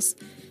models.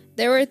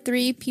 There were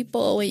 3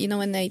 people,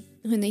 when they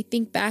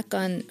think back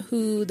on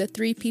who the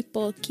 3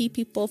 key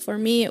people for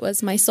me, it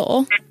was my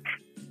soul.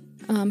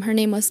 Her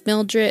name was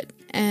Mildred,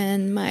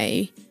 and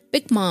my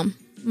big mom,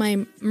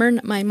 my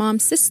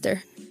mom's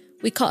sister.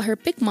 We called her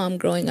Big Mom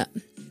growing up.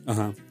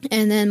 Uh-huh.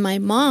 And then my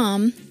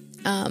mom,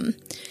 and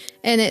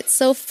it's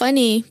so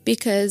funny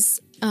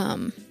because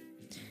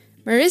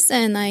Marissa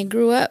and I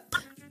grew up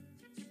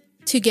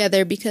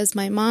together because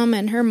my mom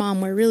and her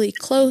mom were really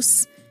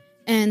close,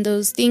 and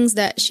those things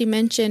that she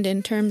mentioned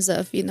in terms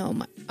of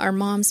our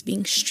moms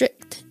being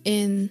strict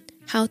in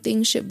how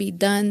things should be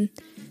done,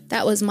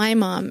 that was my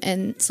mom.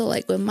 And so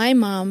like with my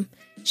mom,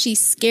 she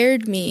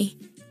scared me.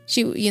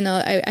 She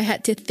I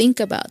had to think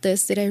about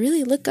this. Did I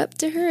really look up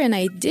to her? And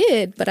I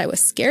did, but I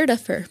was scared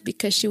of her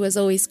because she was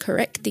always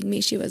correcting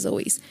me. She was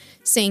always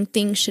saying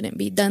things shouldn't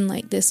be done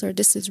like this, or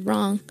this is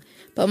wrong.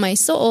 But my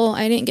soul,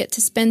 I didn't get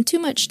to spend too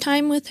much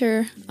time with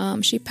her.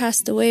 She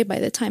passed away by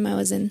the time I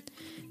was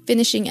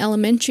finishing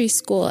elementary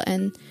school.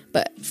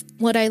 But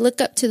what I look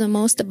up to the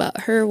most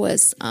about her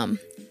was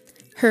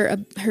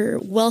her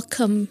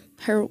welcome,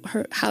 her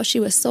how she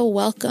was so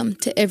welcome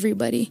to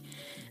everybody.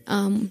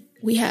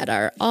 We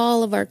had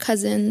all of our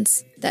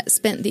cousins that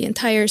spent the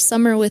entire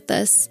summer with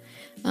us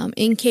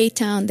in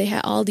K-Town. They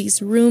had all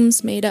these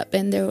rooms made up,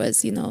 and there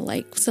was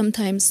like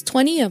sometimes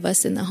 20 of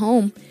us in the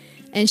home.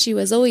 And she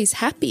was always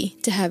happy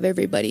to have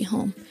everybody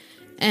home.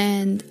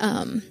 And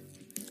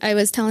I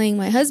was telling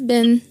my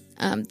husband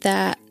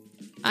that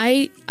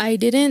I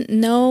didn't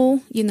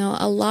know,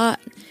 a lot.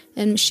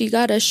 And she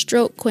got a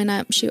stroke when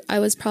I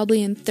was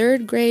probably in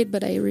 3rd grade,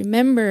 but I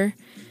remember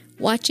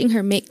watching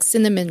her make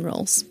cinnamon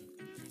rolls.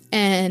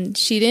 And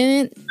she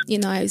didn't,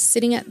 I was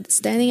standing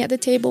at the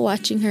table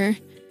watching her.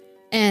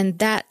 And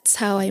that's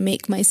how I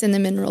make my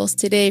cinnamon rolls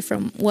today,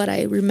 from what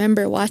I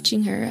remember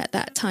watching her at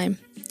that time.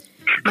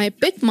 My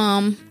big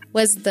mom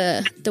was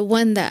the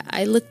one that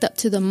I looked up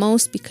to the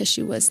most because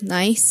she was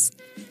nice,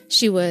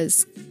 she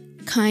was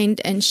kind,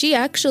 and she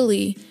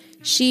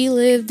she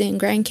lived in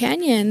Grand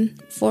Canyon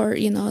for,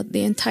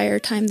 the entire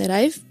time that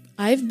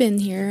I've been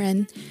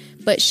here,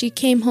 but she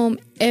came home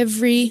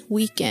every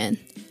weekend.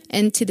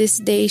 And to this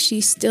day,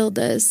 she still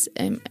does.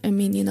 I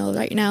mean,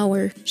 right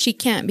now she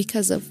can't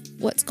because of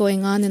what's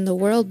going on in the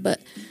world, but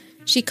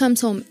she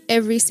comes home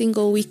every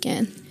single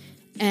weekend.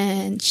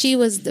 And she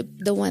was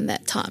the one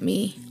that taught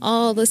me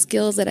all the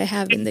skills that I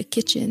have in the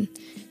kitchen.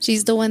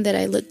 She's the one that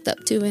I looked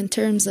up to in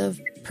terms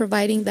of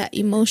providing that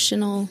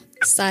emotional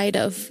side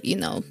of,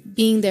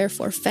 being there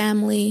for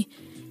family.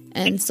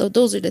 And so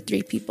those are the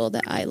three people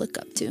that I look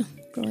up to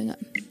growing up.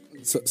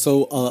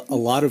 So a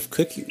lot of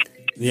cooking.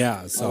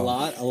 Yeah, so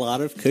a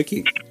lot of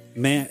cooking,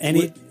 man. And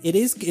it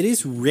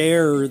is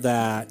rare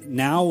that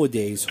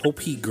nowadays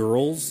Hopi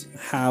girls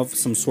have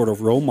some sort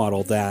of role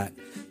model that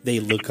they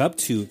look up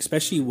to,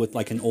 especially with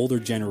like an older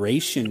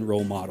generation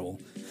role model,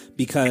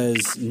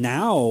 because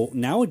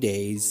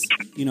nowadays,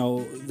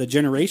 the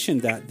generation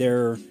that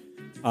they're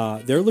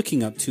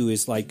looking up to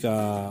is like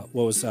all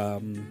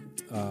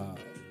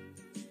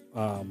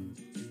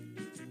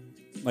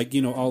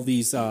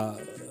these.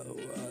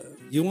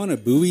 You want a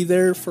buoy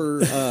there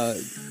for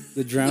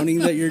the drowning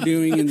that you're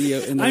doing in the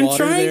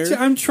water there?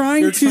 I'm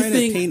trying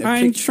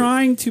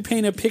to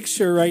paint a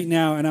picture right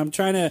now, and I'm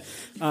trying to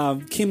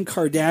Kim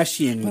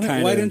Kardashian kind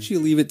of. Why don't you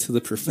leave it to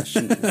the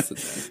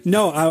professionals?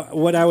 No,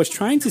 what I was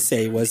trying to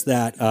say was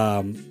that,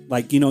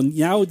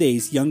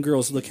 nowadays young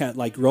girls look at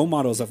like role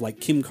models of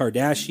like Kim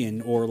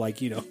Kardashian or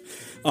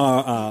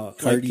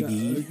Cardi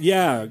B.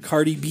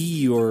 Cardi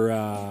B, or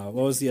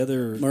what was the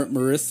other?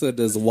 Marissa,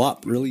 does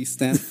WAP really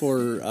stand for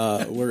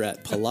we're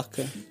at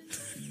Palaka?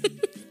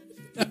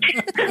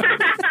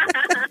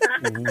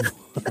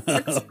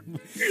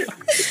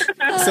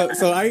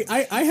 So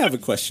I have a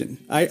question.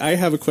 I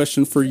have a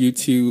question for you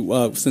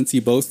two, since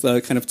you both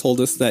kind of told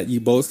us that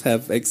you both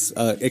have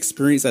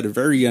experience at a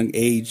very young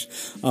age,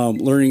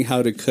 learning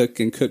how to cook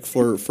and cook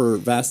for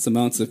vast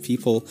amounts of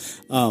people.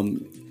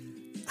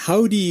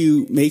 How do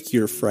you make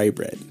your fry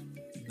bread?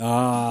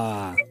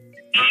 Nah.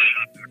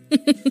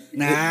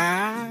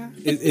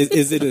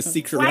 Is it a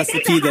secret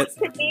recipe that? Why does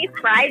it have to be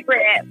fry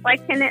bread? Why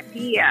can't it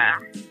be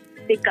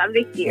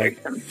bigaviki or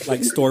something?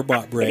 Like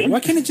store-bought bread. Why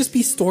can't it just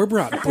be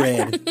store-bought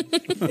bread?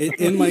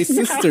 In my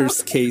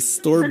sister's case,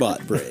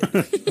 store-bought bread.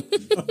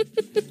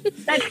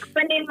 That's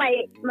funny.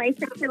 My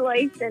sister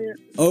always and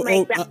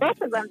both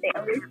of them, they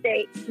always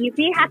say, "You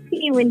be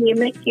happy when you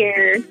make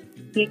your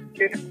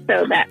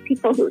so that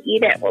people who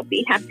eat it will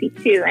be happy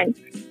too." And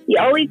you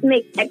always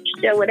make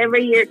extra, whatever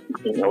you're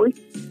cooking, always,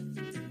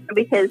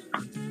 because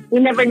you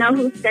never know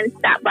who's going to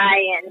stop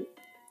by.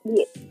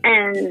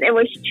 And it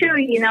was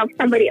true,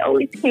 somebody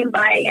always came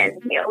by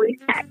and they always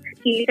had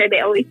cookies or they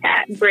always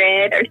had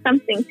bread or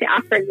something to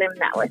offer them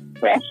that was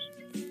fresh,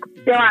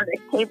 still on the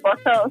table.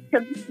 So to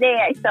this day,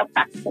 I still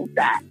practice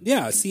that.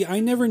 Yeah, see, I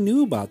never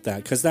knew about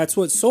that because that's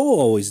what Soul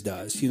always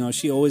does.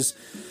 She always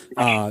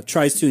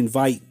tries to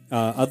invite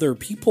other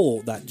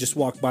people that just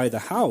walk by the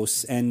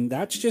house, and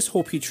that's just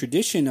Hopi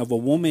tradition of a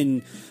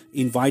woman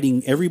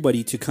inviting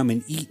everybody to come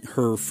and eat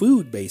her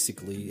food,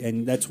 basically,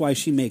 and that's why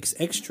she makes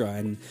extra.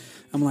 And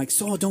I'm like,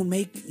 so don't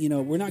make,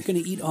 we're not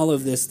going to eat all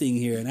of this thing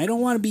here, and I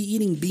don't want to be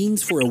eating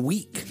beans for a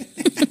week.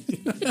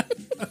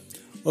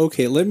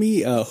 Okay, let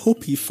me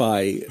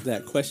Hopify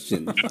that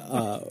question.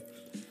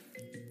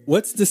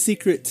 What's the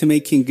secret to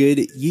making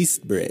good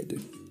yeast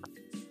bread?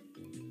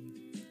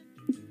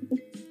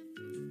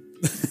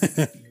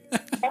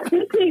 I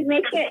think we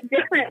make it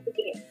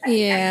differently.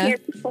 Yeah.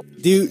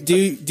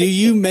 Do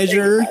you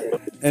measure?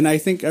 And I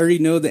think I already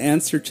know the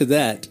answer to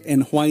that.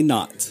 And why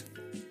not?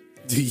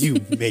 Do you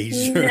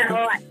measure?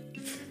 No,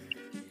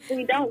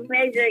 we don't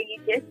measure. You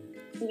just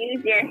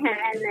use your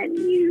hand and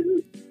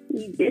you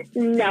just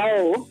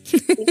know.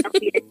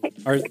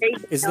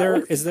 Is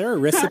there a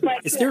recipe?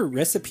 Is there a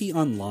recipe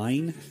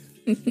online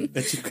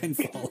that you can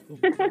follow?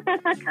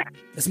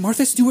 Does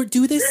Martha Stewart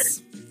do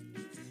this?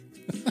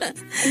 I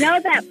know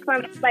that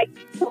from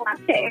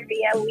Palaka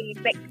area, we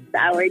mix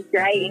our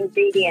dry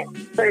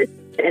ingredients first,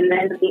 and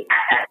then we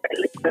add our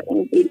liquid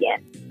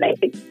ingredients, like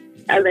it's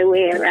the other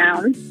way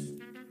around.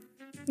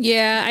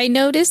 Yeah, I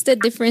noticed the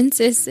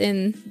differences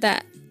in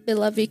that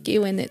bilaviki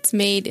when it's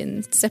made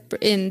in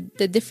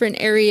the different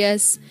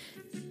areas.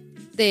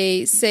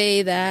 They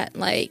say that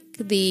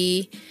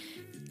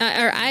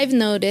I've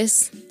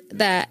noticed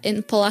that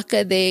in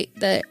Palaka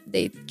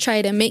they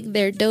try to make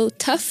their dough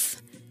tough.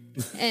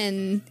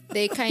 And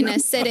they kind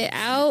of set it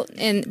out,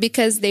 and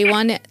because they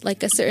want it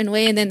like a certain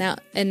way, and then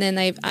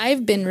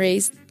I've been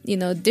raised,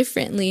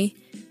 differently.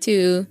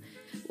 To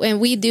when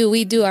we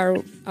do our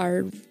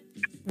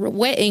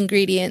wet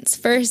ingredients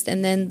first,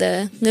 and then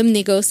the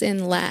limni goes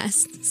in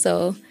last.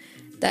 So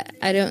that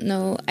I don't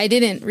know. I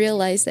didn't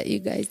realize that you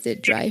guys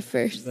did dry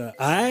first.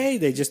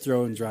 They just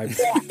throw in dry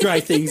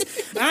things.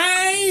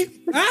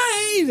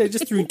 They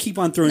just keep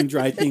on throwing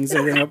dry things,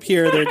 and then up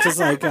here they're just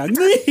like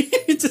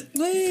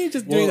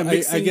just doing a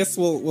mixing. I guess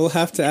we'll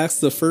have to ask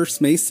the first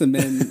Mesa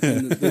men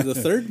and the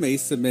third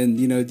Mesa men.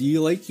 Do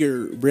you like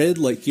your bread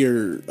like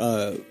your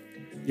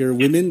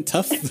women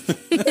tough?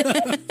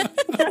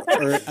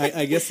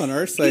 I guess on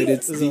our side,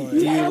 it's do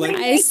you like?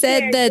 I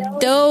said the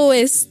dough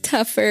is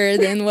tougher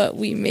than what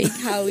we make,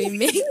 how we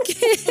make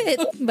it,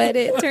 but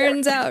it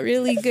turns out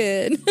really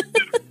good.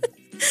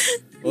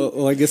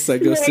 Well, I guess that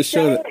goes to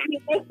show that. You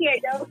make your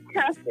dough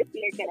tough if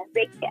you're going to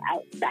bake it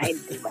outside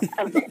the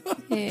oven.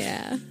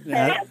 Yeah.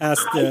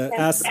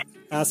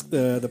 Ask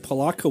the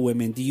Palaka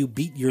women, do you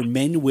beat your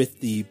men with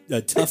the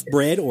tough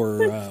bread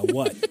or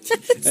what?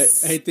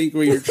 I think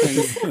where you're trying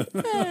to.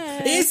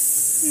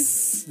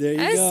 There you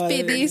go.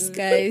 These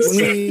guys.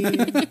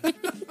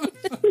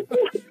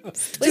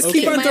 Just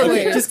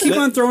keep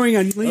on throwing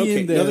on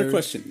in there.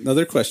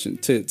 Another question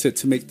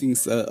to make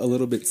things a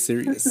little bit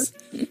serious.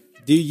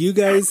 Do you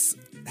guys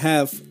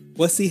have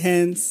huesi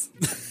hands?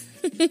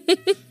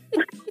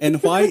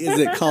 And why is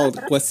it called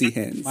huesi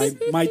hands?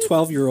 My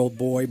 12-year-old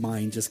boy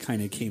mind just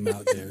kind of came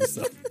out there.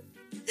 So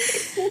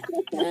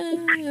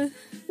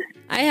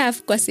I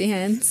have huesi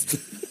hands.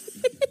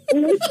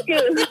 Me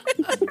too.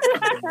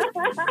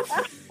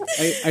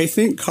 I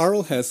think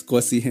Carl has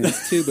huesi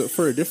hands too, but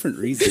for a different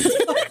reason.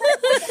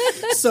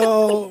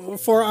 So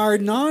for our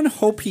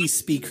non-Hopi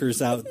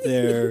speakers out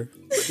there,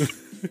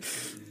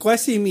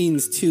 huesi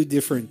means two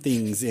different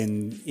things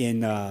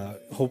in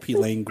Hopi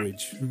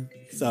language.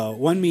 So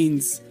one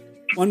means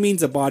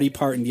a body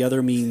part, and the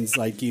other means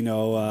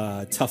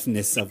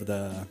toughness of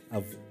the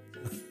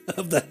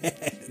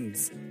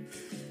hands.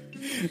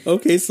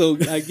 Okay, so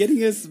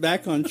getting us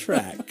back on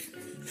track.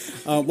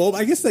 Well,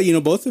 I guess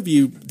that both of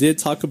you did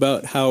talk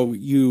about how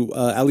you,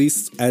 at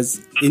least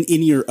as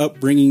in your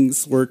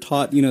upbringings, were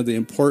taught the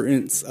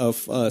importance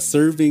of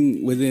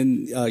serving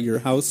within your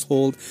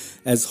household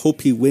as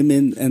Hopi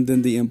women, and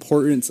then the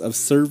importance of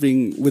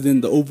serving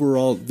within the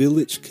overall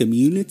village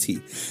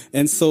community.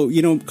 And so,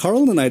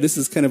 Carl and I, this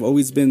has kind of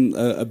always been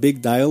a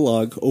big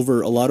dialogue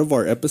over a lot of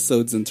our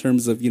episodes in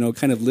terms of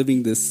kind of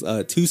living this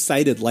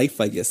two-sided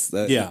life, I guess.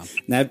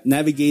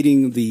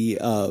 Navigating the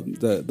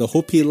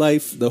Hopi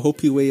life, the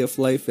Hopi way of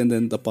life, and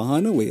then the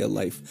Pahana way of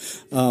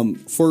life.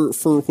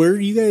 For where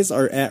you guys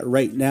are at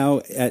right now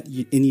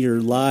in your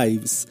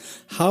lives,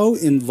 how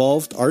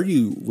involved are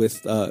you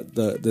with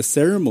the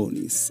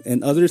ceremonies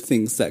and other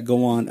things that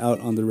go on out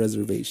on the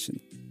reservation?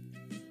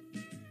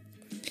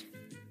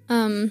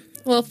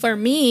 Well, for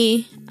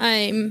me,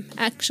 I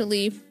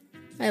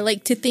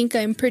like to think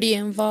I'm pretty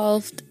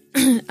involved.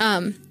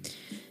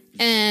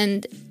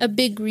 And a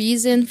big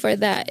reason for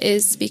that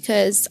is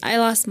because I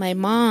lost my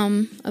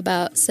mom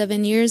about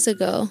 7 years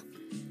ago,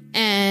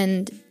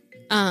 and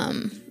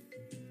I'm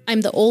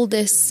the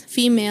oldest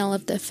female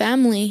of the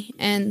family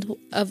and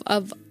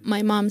of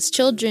my mom's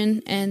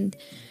children. And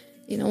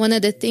one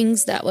of the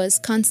things that was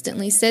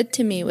constantly said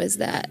to me was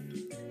that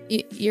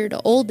you're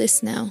the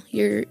oldest now.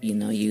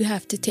 You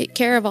have to take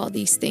care of all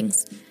these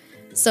things.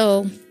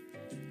 So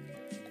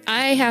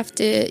I have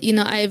to,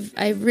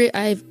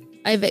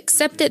 I've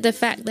accepted the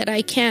fact that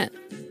I can't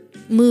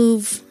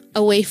move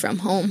away from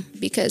home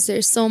because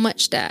there's so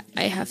much that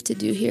I have to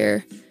do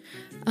here,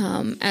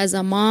 as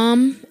a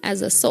mom,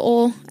 as a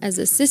soul, as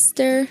a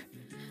sister,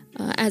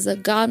 as a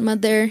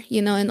godmother,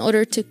 in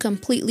order to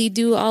completely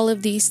do all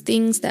of these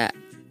things that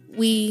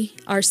we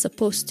are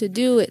supposed to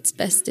do. It's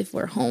best if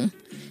we're home.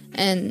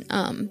 And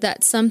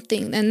that's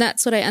something, and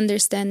that's what I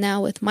understand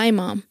now with my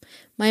mom.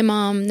 My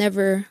mom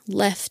never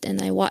left,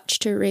 and I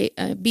watched her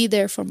be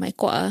there for my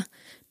koa,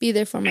 be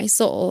there for my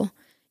soul,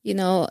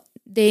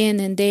 day in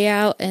and day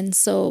out. And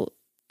so,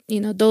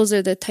 those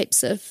are the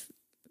types of,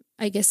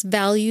 I guess,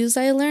 values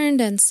I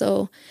learned. And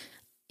so,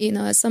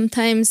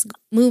 sometimes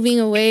moving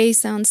away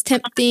sounds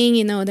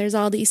tempting. There's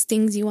all these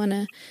things you want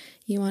a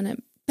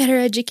better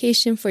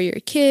education for your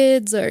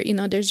kids, or,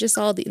 there's just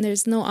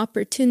there's no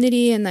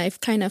opportunity. And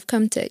I've kind of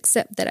come to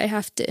accept that I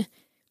have to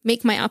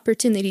make my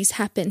opportunities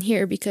happen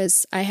here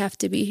because I have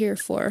to be here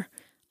for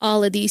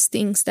all of these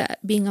things that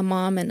being a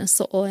mom and a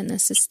soul and a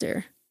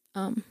sister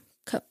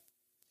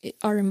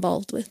are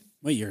involved with.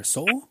 Wait, you're a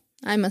soul?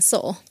 I'm a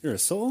soul. You're a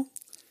soul?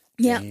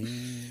 Yeah.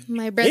 Damn.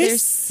 My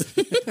brothers.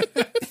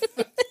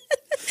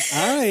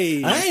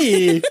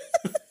 Aye.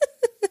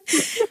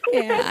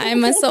 Yeah,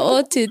 I'm a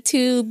soul to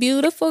two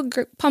beautiful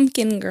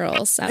pumpkin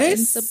girls out in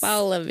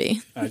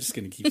Sapalavi. I'm just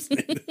going to keep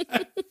saying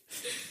that.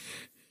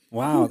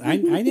 Wow. I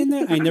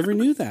never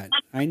knew that.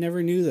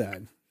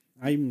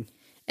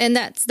 And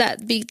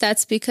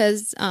that's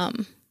because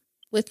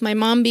with my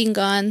mom being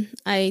gone,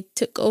 I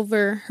took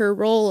over her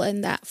role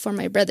in that for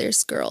my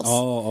brother's girls.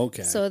 Oh,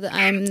 okay. So that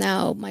I'm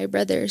now my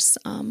brother's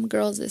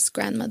girls'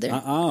 grandmother.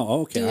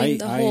 Okay. Doing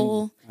the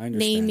whole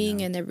naming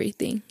now. And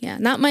everything. Yeah,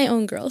 not my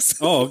own girls.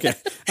 Oh, okay.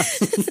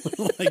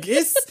 Like,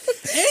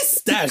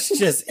 that's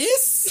just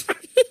is.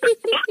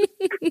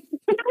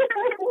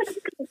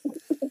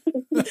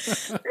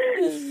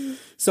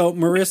 So,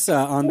 Marissa,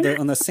 on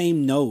the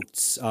same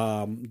notes,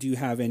 do you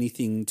have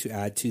anything to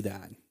add to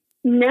that?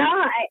 No,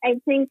 I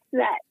think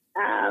that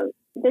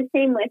the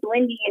same with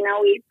Wendy.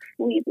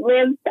 We've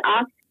lived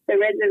off the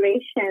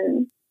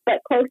reservation,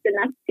 but close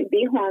enough to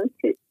be home,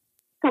 to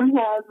come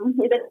home.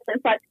 We lived in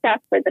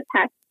Flagstaff for the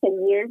past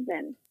 10 years,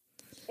 and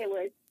it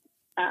was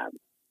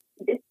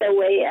just a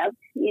way of,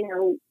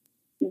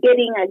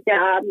 getting a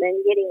job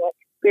and getting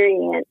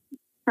experience.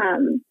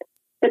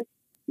 But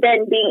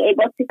then being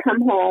able to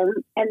come home,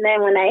 and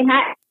then when I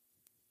had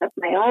of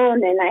my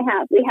own, and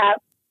we have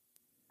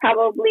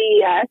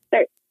probably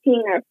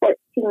 13 or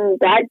 14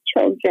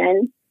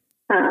 godchildren,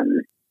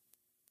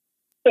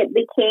 it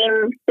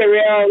became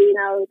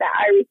surreal, that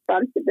our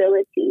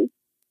responsibility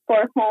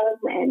for home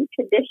and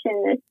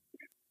tradition is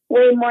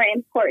way more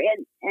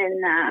important.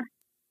 And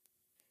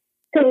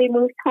so we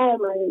moved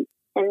home,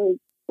 and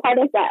part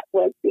of that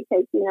was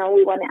because, we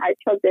wanted our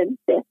children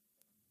to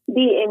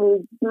be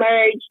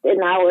immersed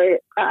in our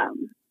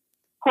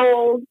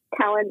whole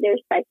calendar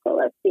cycle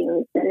of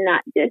things, and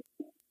not just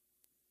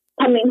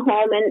coming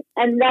home.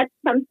 And that's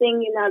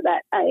something,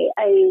 that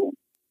I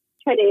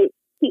try to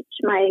teach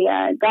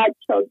my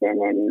godchildren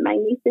and my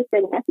nieces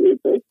and nephews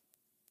is,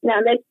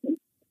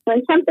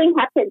 when something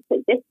happens,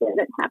 it just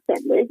doesn't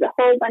happen. There's a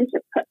whole bunch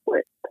of prep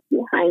work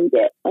behind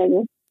it.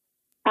 And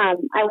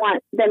I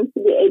want them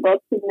to be able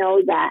to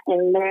know that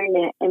and learn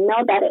it and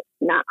know that it's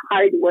not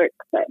hard work,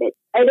 but it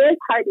is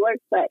hard work,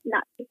 but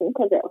not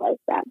because it like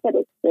that, but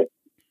it's just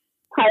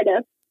part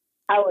of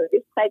our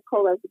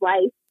cycle of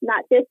life,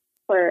 not just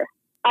for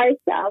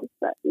ourselves,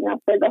 but,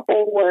 for the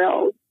whole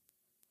world,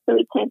 so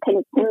we can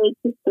continue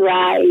to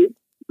thrive.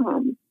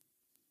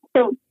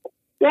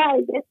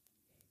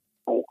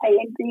 I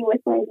agree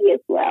with Wendy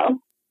as well.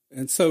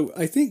 And so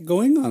I think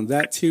going on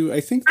that too, I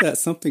think that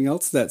something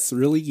else that's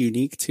really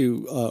unique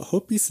to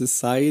Hopi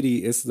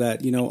society is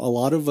that, a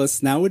lot of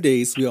us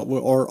nowadays, we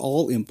are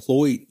all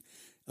employed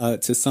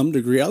to some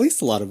degree. At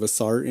least a lot of us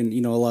are, and,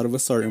 a lot of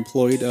us are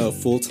employed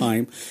full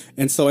time.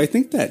 And so I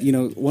think that,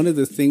 one of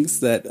the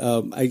things that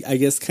I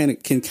guess can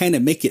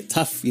make it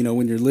tough,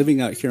 when you're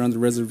living out here on the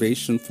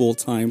reservation full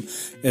time,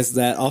 is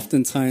that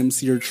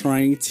oftentimes you're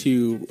trying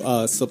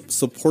to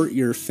support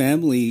your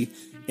family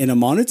in a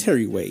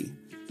monetary way.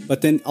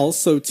 But then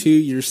also too,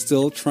 you're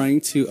still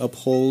trying to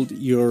uphold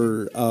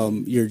your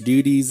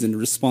duties and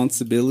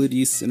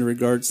responsibilities in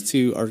regards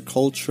to our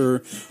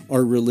culture,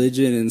 our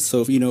religion, and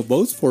so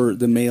both for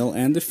the male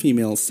and the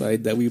female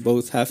side, that we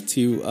both have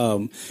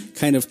to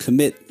kind of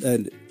commit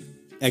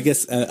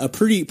a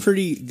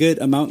pretty good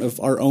amount of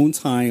our own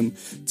time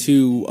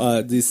to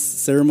this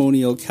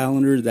ceremonial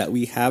calendar that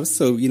we have.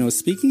 So,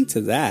 speaking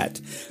to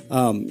that,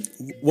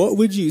 what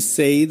would you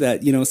say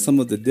that, some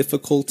of the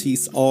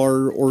difficulties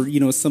are, or,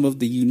 some of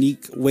the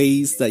unique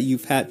ways that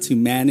you've had to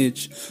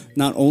manage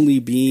not only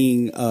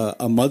being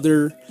a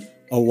mother,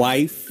 a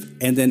wife,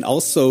 and then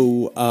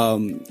also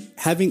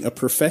having a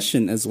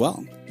profession as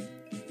well?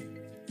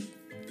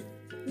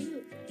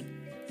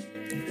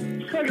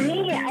 For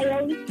me, I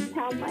always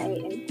tell my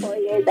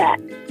employer that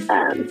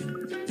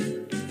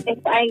if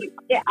I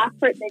get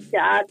offered the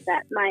job,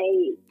 that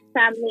my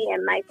family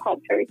and my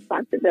cultural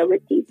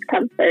responsibilities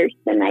come first.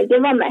 And I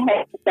give them a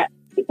heads up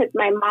because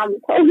my mom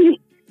told me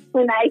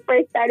when I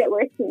first started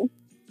working,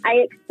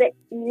 I expect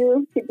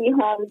you to be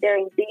home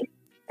during these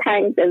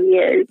kinds of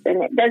years.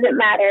 And it doesn't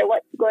matter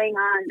what's going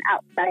on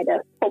outside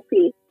of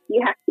Hopi,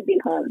 you have to be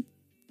home.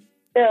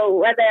 So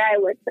whether I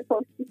was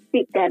supposed to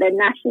speak at a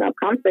national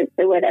conference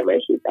or whatever,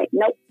 she's like,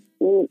 nope,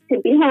 you need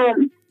to be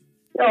home.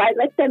 So I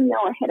let them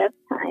know ahead of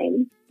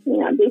time,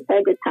 these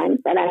are the times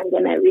that I'm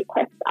going to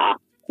request off.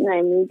 And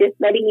I'm just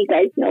letting you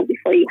guys know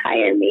before you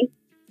hire me.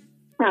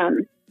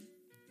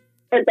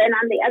 But then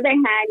on the other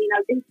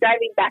hand, just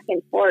driving back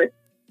and forth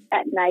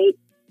at night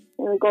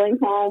and going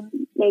home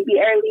maybe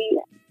early.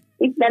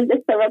 We've done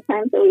this several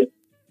times, so we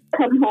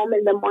come home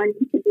in the morning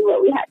to do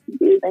what we had to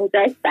do, then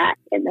drive back,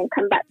 and then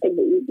come back in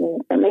the evening.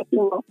 So making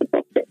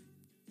multiple trips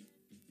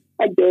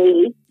a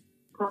day,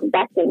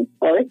 back and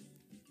forth.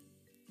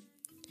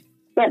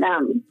 But I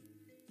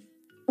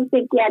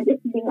think,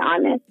 just being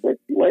honest with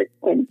work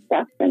and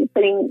stuff, and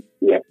putting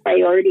your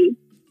priorities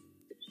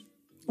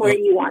where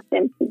you want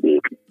them to be.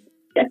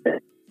 At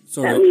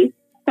least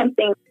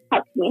something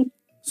helps me.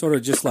 Sort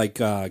of just like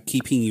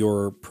keeping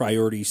your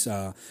priorities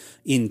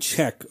in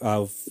check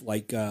of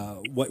like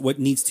what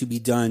needs to be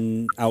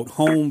done out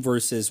home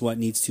versus what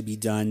needs to be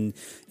done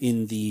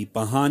in the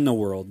Bahana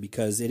world,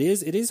 because it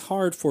is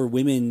hard for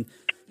women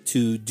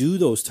to do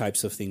those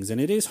types of things, and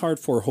it is hard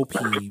for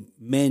Hopi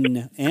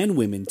men and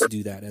women to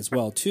do that as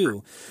well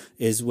too.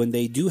 Is when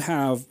they do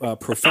have a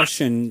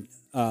profession,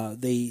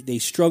 they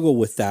struggle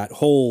with that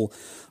whole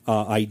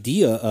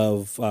idea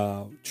of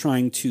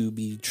trying to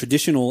be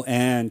traditional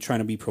and trying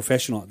to be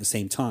professional at the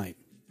same time.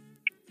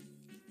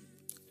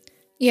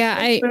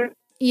 I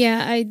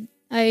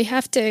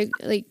have to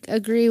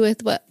agree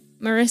with what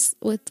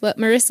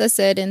Marissa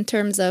said in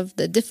terms of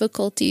the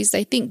difficulties.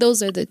 I think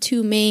those are the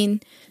two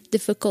main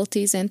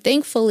difficulties, and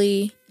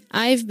thankfully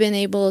I've been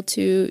able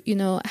to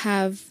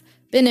have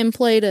been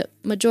employed a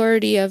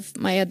majority of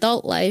my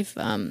adult life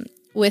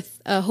with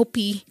a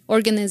Hopi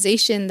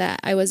organization that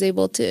I was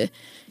able to,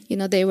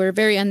 they were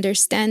very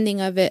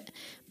understanding of it.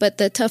 But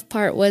the tough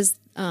part was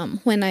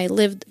when I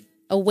lived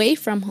away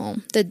from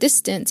home, the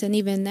distance. And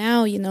even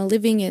now,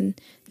 living in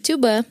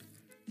Tuba,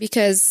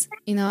 because,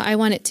 you know, I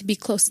want it to be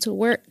close to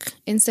work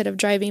instead of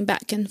driving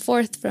back and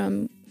forth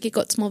from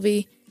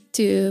Kikotsmovi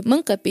to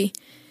Munkapi.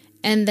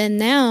 And then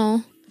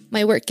now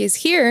my work is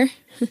here.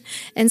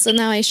 And so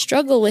now I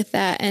struggle with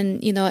that.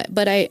 And, you know,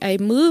 but I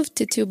moved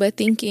to Tuba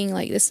thinking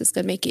like this is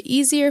going to make it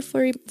easier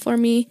for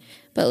me.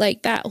 But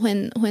like that,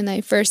 when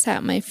I first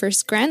had my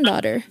first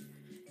granddaughter,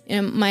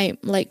 and my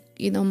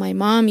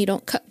mom, you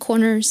don't cut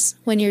corners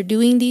when you're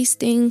doing these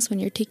things, when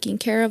you're taking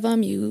care of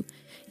them. You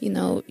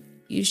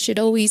should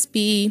always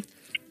be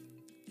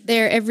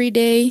there every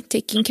day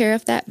taking care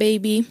of that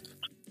baby.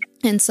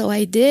 And so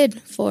I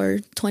did for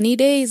 20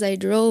 days. I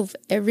drove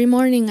every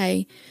morning.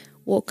 I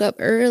woke up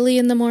early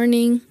in the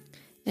morning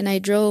and I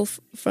drove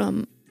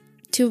from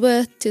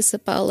Tuba to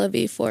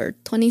Sapalavi for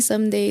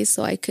 20-some days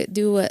so I could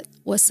do what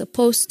was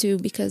supposed to,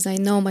 because I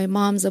know my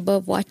mom's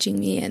above watching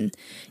me and,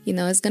 you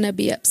know, is going to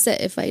be upset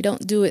if I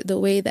don't do it the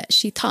way that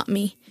she taught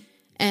me.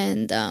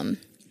 And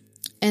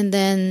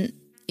then,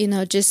 you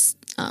know, just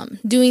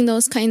doing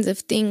those kinds of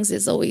things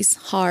is always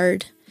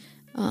hard.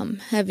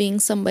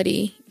 Having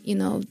somebody, you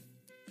know,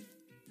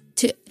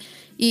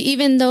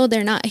 even though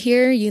they're not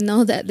here, you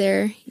know that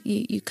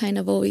you kind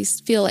of always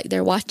feel like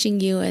they're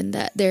watching you and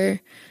that they're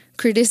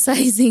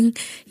criticizing,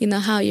 you know,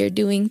 how you're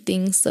doing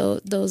things. So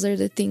those are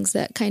the things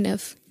that kind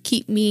of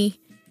keep me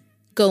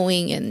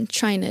going and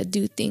trying to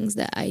do things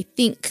that I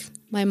think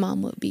my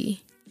mom would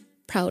be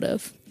proud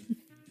of.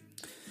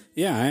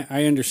 Yeah,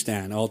 I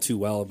understand all too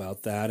well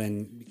about that.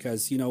 And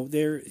because, you know,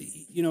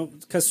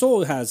 because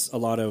Sol has a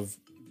lot of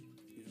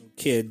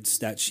kids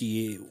that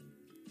she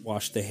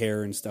washed the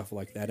hair and stuff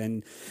like that.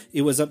 And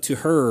it was up to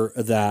her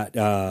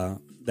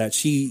that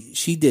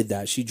she did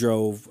that. She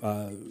drove,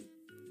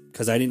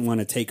 because I didn't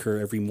want to take her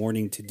every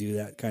morning to do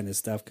that kind of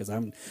stuff because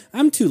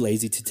I'm too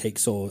lazy to take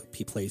Sol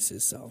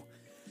places. So,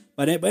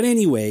 but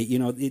anyway, you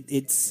know,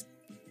 it's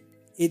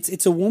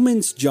a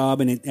woman's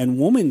job, and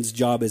woman's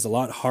job is a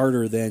lot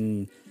harder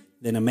than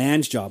a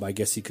man's job, I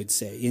guess you could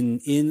say. In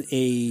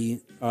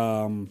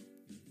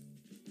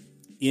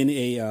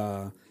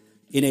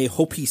a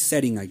Hopi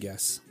setting, I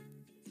guess.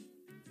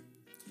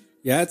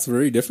 Yeah, it's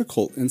very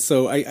difficult. And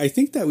so I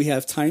think that we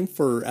have time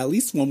for at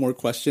least one more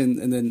question,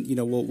 and then, you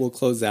know, we'll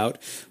close out.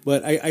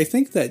 But I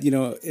think that, you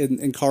know,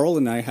 and Carl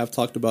and I have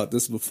talked about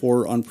this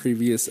before on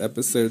previous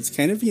episodes,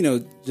 kind of, you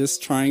know,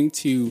 just trying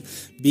to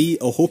be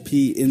a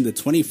Hopi in the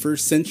 21st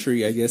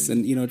century, I guess,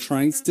 and, you know,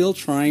 still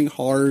trying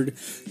hard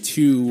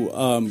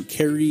to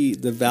carry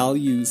the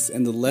values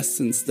and the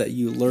lessons that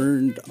you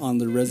learned on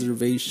the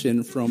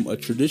reservation from a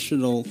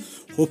traditional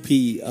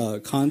Hopi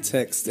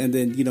context, and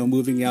then, you know,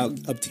 moving out,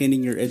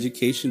 obtaining your education.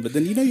 But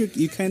then, you know,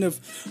 you kind of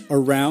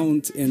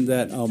around in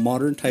that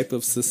modern type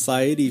of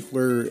society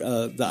where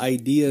the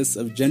ideas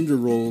of gender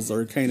roles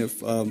are kind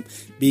of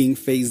being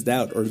phased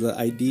out, or the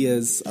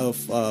ideas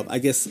of, I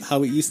guess,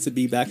 how it used to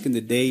be back in the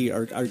day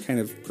are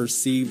kind of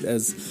perceived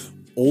as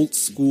old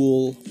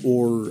school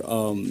or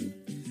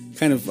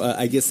kind of,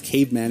 I guess,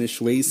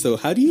 cavemanish ways. So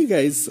how do you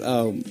guys...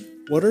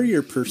 what are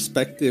your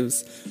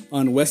perspectives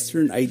on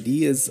Western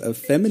ideas of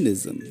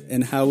feminism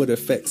and how it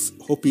affects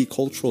Hopi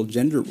cultural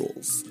gender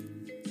roles?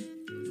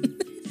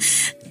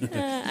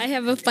 I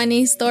have a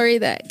funny story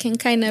that can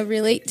kind of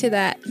relate to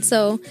that.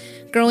 So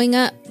growing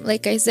up,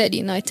 like I said,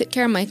 you know, I took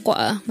care of my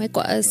kwa'a. My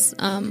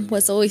kwa'a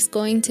was always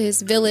going to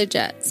his village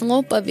at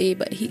Sangopavi,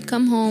 but he'd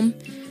come home.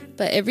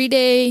 But every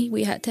day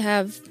we had to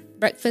have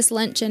breakfast,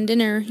 lunch, and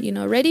dinner, you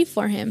know, ready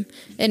for him.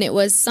 And it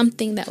was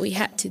something that we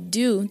had to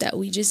do, that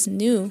we just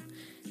knew.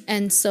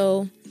 And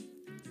so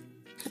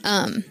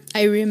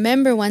I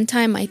remember one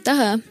time my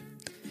taha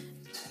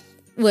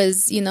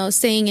was, you know,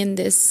 saying in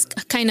this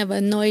kind of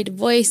annoyed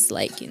voice,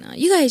 like, you know,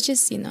 you guys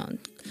just, you know,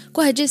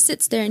 Kwa'a just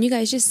sits there and you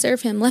guys just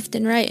serve him left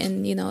and right.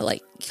 And, you know,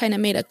 like kind of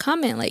made a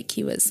comment like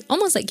he was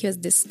almost like he was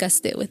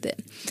disgusted with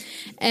it.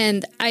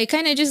 And I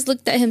kind of just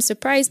looked at him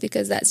surprised,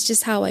 because that's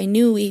just how I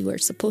knew we were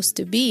supposed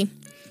to be.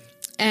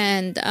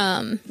 And,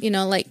 you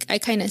know, like I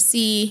kind of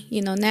see,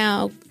 you know,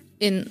 now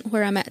in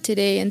where I'm at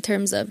today in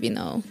terms of, you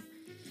know,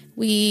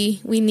 we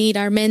need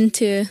our men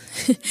to,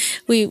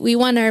 we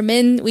want our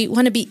men, we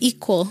want to be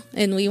equal,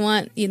 and we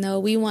want, you know,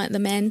 we want the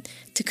man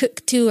to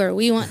cook too, or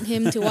we want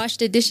him to wash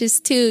the dishes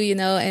too, you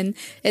know. And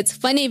it's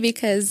funny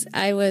because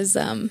I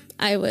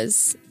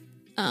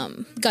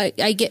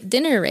get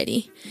dinner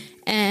ready,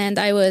 and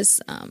I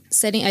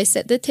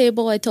set the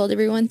table. I told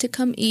everyone to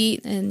come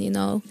eat, and, you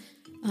know,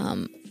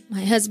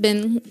 my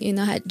husband, you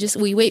know,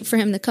 we wait for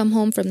him to come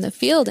home from the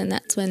field, and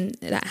that's when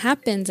that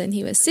happens. And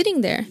he was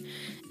sitting there,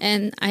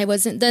 and I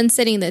wasn't done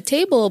setting the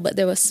table, but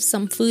there was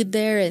some food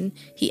there, and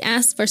he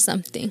asked for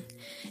something.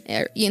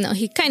 You know,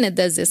 he kind of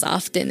does this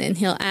often, and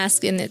he'll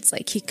ask, and it's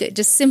like he could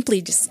just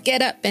simply just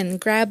get up and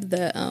grab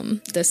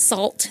the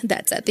salt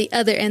that's at the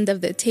other end of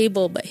the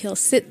table, but he'll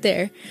sit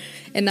there,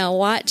 and I'll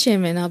watch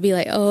him, and I'll be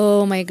like,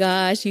 oh my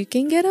gosh, you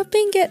can get up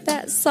and get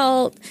that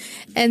salt.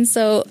 And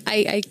so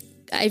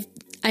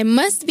I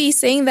must be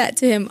saying that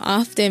to him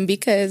often,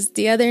 because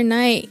the other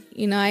night,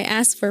 you know, I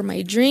asked for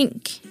my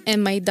drink,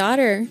 and my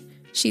daughter,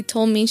 she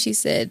told me, she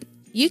said,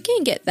 you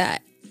can get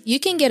that. You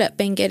can get up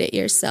and get it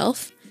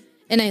yourself.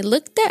 And I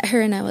looked at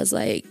her and I was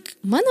like,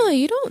 Mano,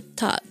 you don't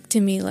talk to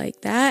me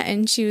like that.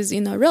 And she was,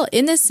 real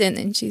innocent.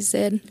 And she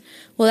said,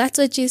 well, that's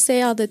what you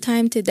say all the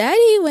time to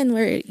Daddy when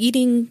we're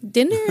eating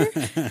dinner.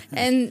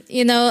 And,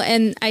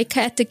 and I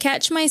had to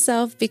catch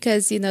myself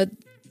because, I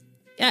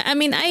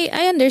mean,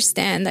 I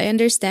understand. I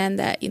understand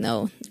that,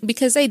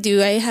 because I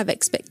have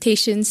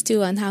expectations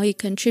too on how he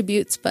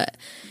contributes. But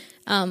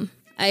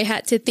I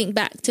had to think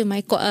back to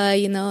my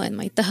ko'a, and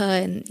my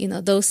taha and,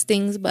 those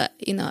things. But,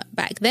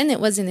 back then it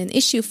wasn't an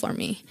issue for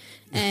me.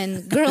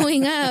 And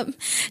growing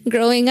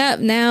up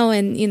now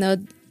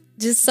and,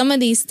 just some of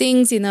these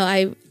things,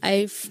 I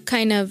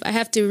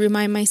have to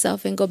remind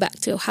myself and go back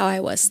to how I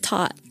was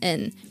taught.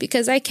 And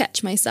because I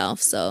catch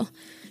myself. So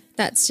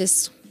that's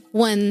just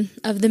one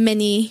of the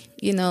many,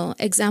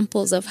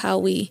 examples of how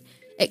we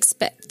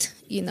expect,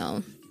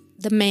 the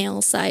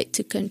male side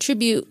to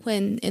contribute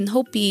when in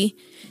Hopi,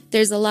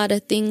 there's a lot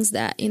of things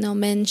that,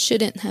 men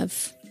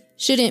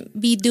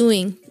shouldn't be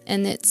doing.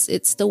 And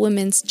it's the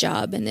women's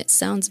job. And it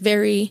sounds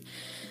very,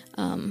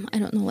 I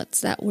don't know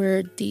what's that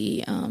word,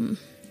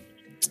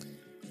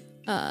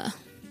 not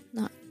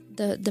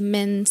the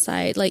men's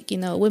side, like,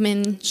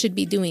 women should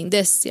be doing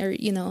this or,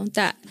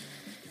 that.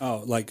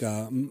 Oh, like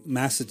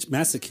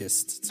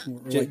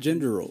masochists. Like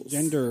gender roles.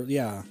 Gender,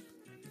 yeah.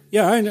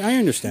 Yeah, I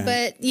understand.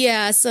 But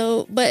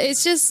but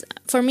it's just,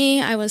 for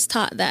me, I was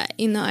taught that,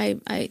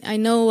 I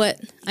know what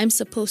I'm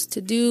supposed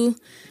to do.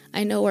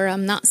 I know where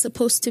I'm not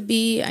supposed to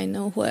be. I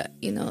know what,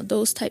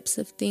 those types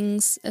of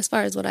things as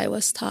far as what I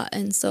was taught.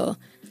 And so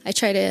I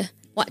try to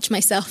watch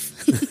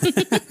myself. And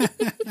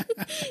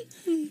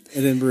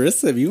then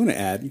Marissa, if you want to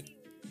add.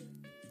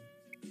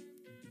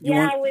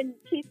 When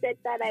she said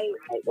that, I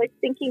was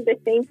thinking the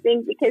same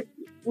thing because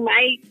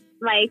my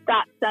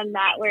thoughts on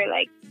that were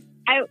like,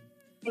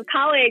 in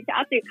college,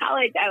 all through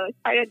college, I was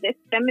part of this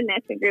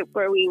feminist group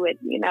where we would,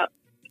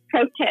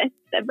 protest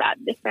about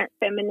different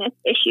feminist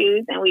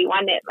issues, and we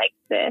wanted like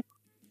the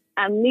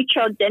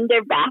neutral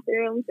gender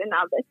bathrooms and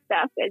all this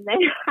stuff. And then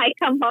I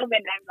come home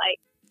and I'm like,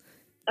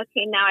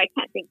 okay, now I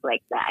can't think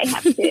like that. I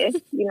have to,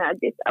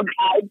 just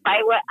abide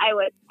by what I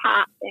was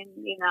taught and,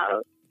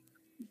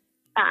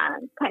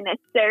 kind of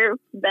serve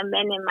the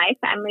men in my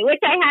family,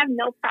 which I have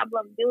no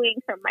problem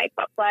doing for my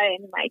papa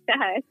and my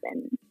tahas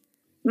and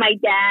my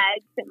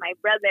dads and my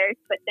brothers.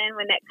 But then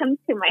when it comes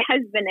to my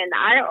husband and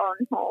our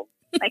own home,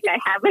 like I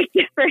have a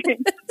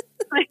different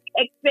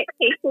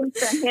expectations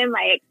from him.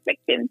 I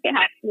expect him to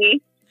have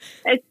me.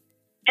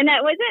 And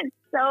it wasn't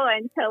so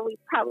until we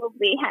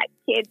probably had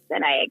kids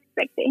that I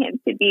expected him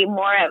to be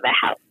more of a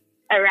house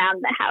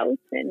around the house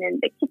and in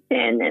the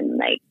kitchen and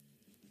like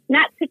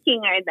not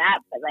cooking or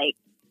that, but like,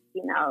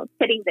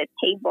 setting the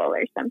table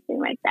or something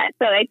like that.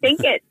 So I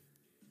think it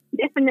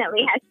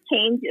definitely has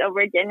changed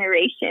over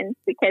generations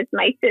because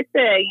my sister,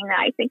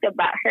 I think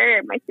about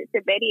her, my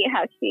sister Betty,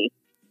 how she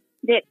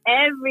did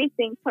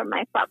everything for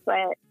my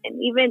papa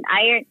and even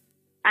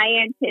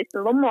ironed his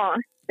lumos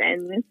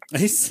and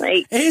his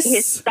socks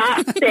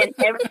and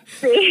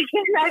everything.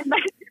 And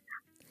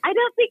I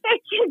don't think I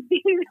can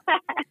do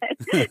that,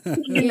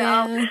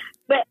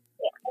 but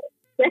it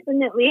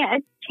definitely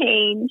has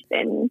changed.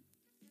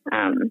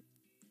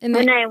 And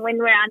when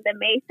we're on the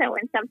mesa,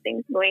 when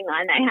something's going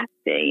on, I have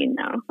to,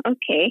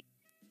 okay,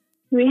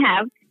 we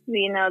have,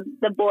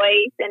 the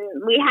boys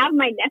and we have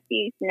my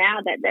nephews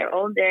now that they're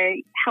older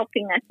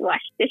helping us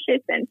wash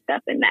dishes and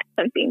stuff. And that's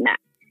something that,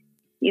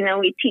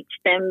 we teach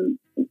them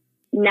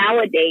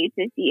nowadays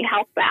is you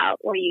help out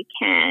where you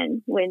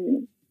can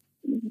when,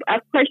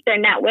 of course, they're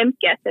not wimp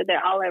guests, so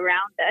they're all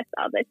around us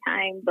all the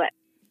time, but,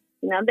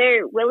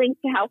 they're willing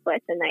to help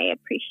us and I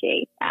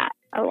appreciate that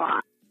a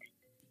lot.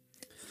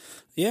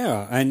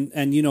 Yeah, and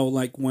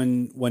like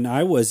when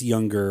I was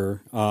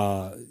younger,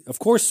 of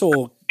course,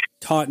 Soul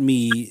taught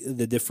me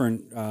the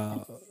different,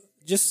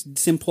 just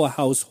simple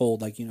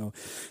household, like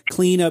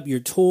clean up your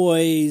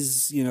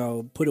toys,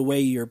 put away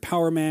your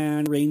Power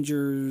Man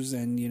Rangers,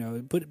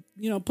 and put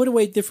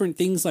away different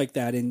things like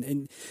that,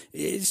 and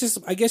it's just,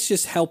 I guess,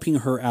 just helping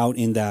her out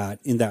in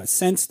that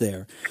sense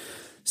there.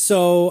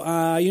 So,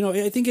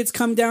 I think it's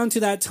come down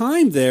to that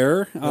time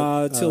there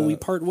till we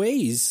part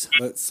ways.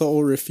 But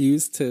Soul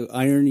refused to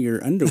iron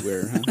your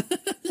underwear, huh?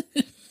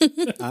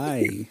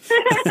 Aye.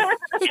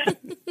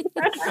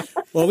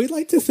 Well, we'd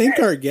like to thank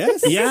our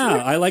guests.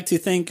 Yeah, I like to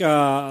thank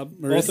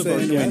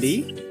Marissa and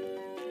Wendy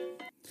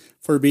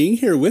for being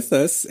here with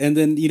us. And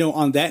then,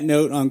 on that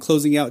note, on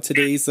closing out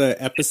today's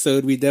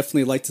episode, we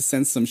definitely like to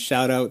send some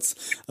shout outs,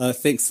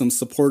 thank some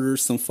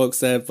supporters, some folks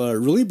that have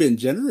really been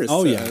generous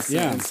to us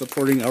in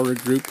supporting our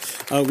group.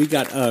 We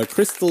got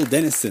Crystal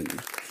Dennison.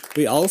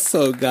 We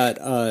also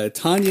got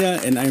Tanya,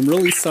 and I'm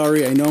really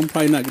sorry, I know I'm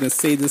probably not going to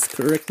say this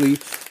correctly,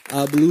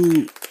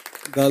 Blue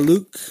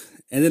Galuk.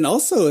 And then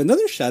also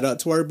another shout out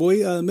to our boy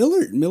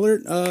Millard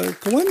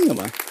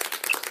Kawaniama.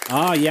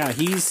 Ah, yeah,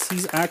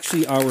 he's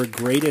actually our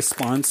greatest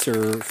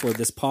sponsor for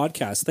this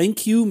podcast.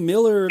 Thank you,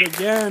 Millard,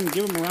 again.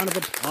 Give him a round of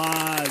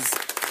applause.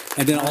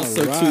 And then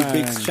also two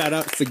big shout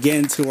outs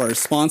again to our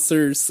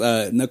sponsors,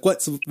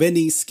 Nakwats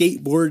Veni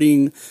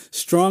Skateboarding,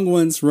 Strong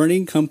Ones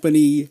Running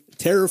Company,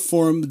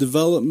 Terraform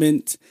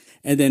Development,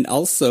 and then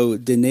also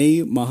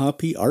Dene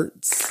Mahapi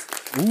Arts.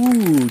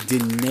 Ooh,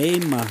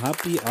 Dene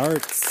Mahapi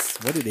Arts.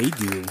 What did they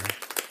do?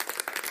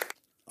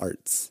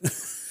 Arts.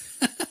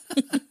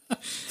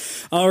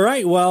 All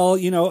right. Well,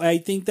 I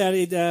think that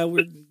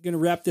we're going to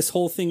wrap this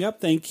whole thing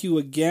up. Thank you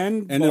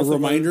again. And a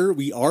reminder,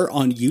 we are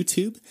on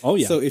YouTube. Oh,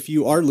 yeah. So if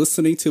you are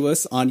listening to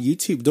us on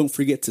YouTube, don't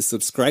forget to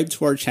subscribe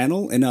to our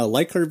channel and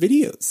like our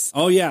videos.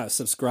 Oh, yeah.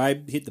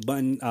 Subscribe. Hit the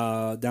button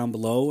down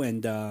below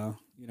and,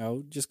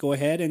 just go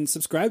ahead and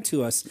subscribe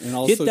to us. And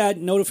also hit that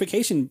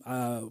notification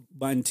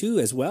button, too,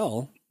 as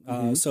well.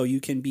 So you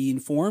can be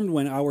informed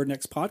when our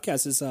next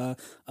podcast is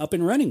up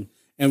and running.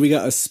 And we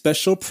got a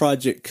special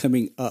project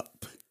coming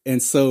up. And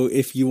so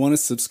if you want to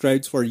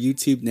subscribe to our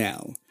YouTube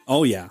now,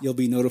 oh yeah, you'll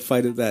be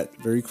notified of that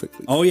very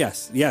quickly. Oh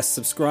yes,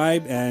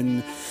 subscribe.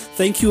 And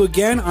thank you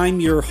again.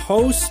 I'm your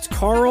host,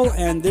 Carl,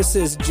 and this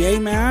is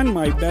J-Man,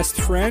 my best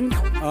friend.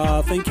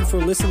 Thank you for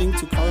listening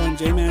to Carl and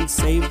J-Man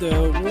Save the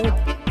World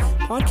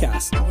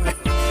podcast.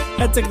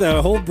 That took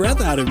the whole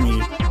breath out of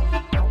me.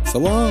 So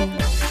long.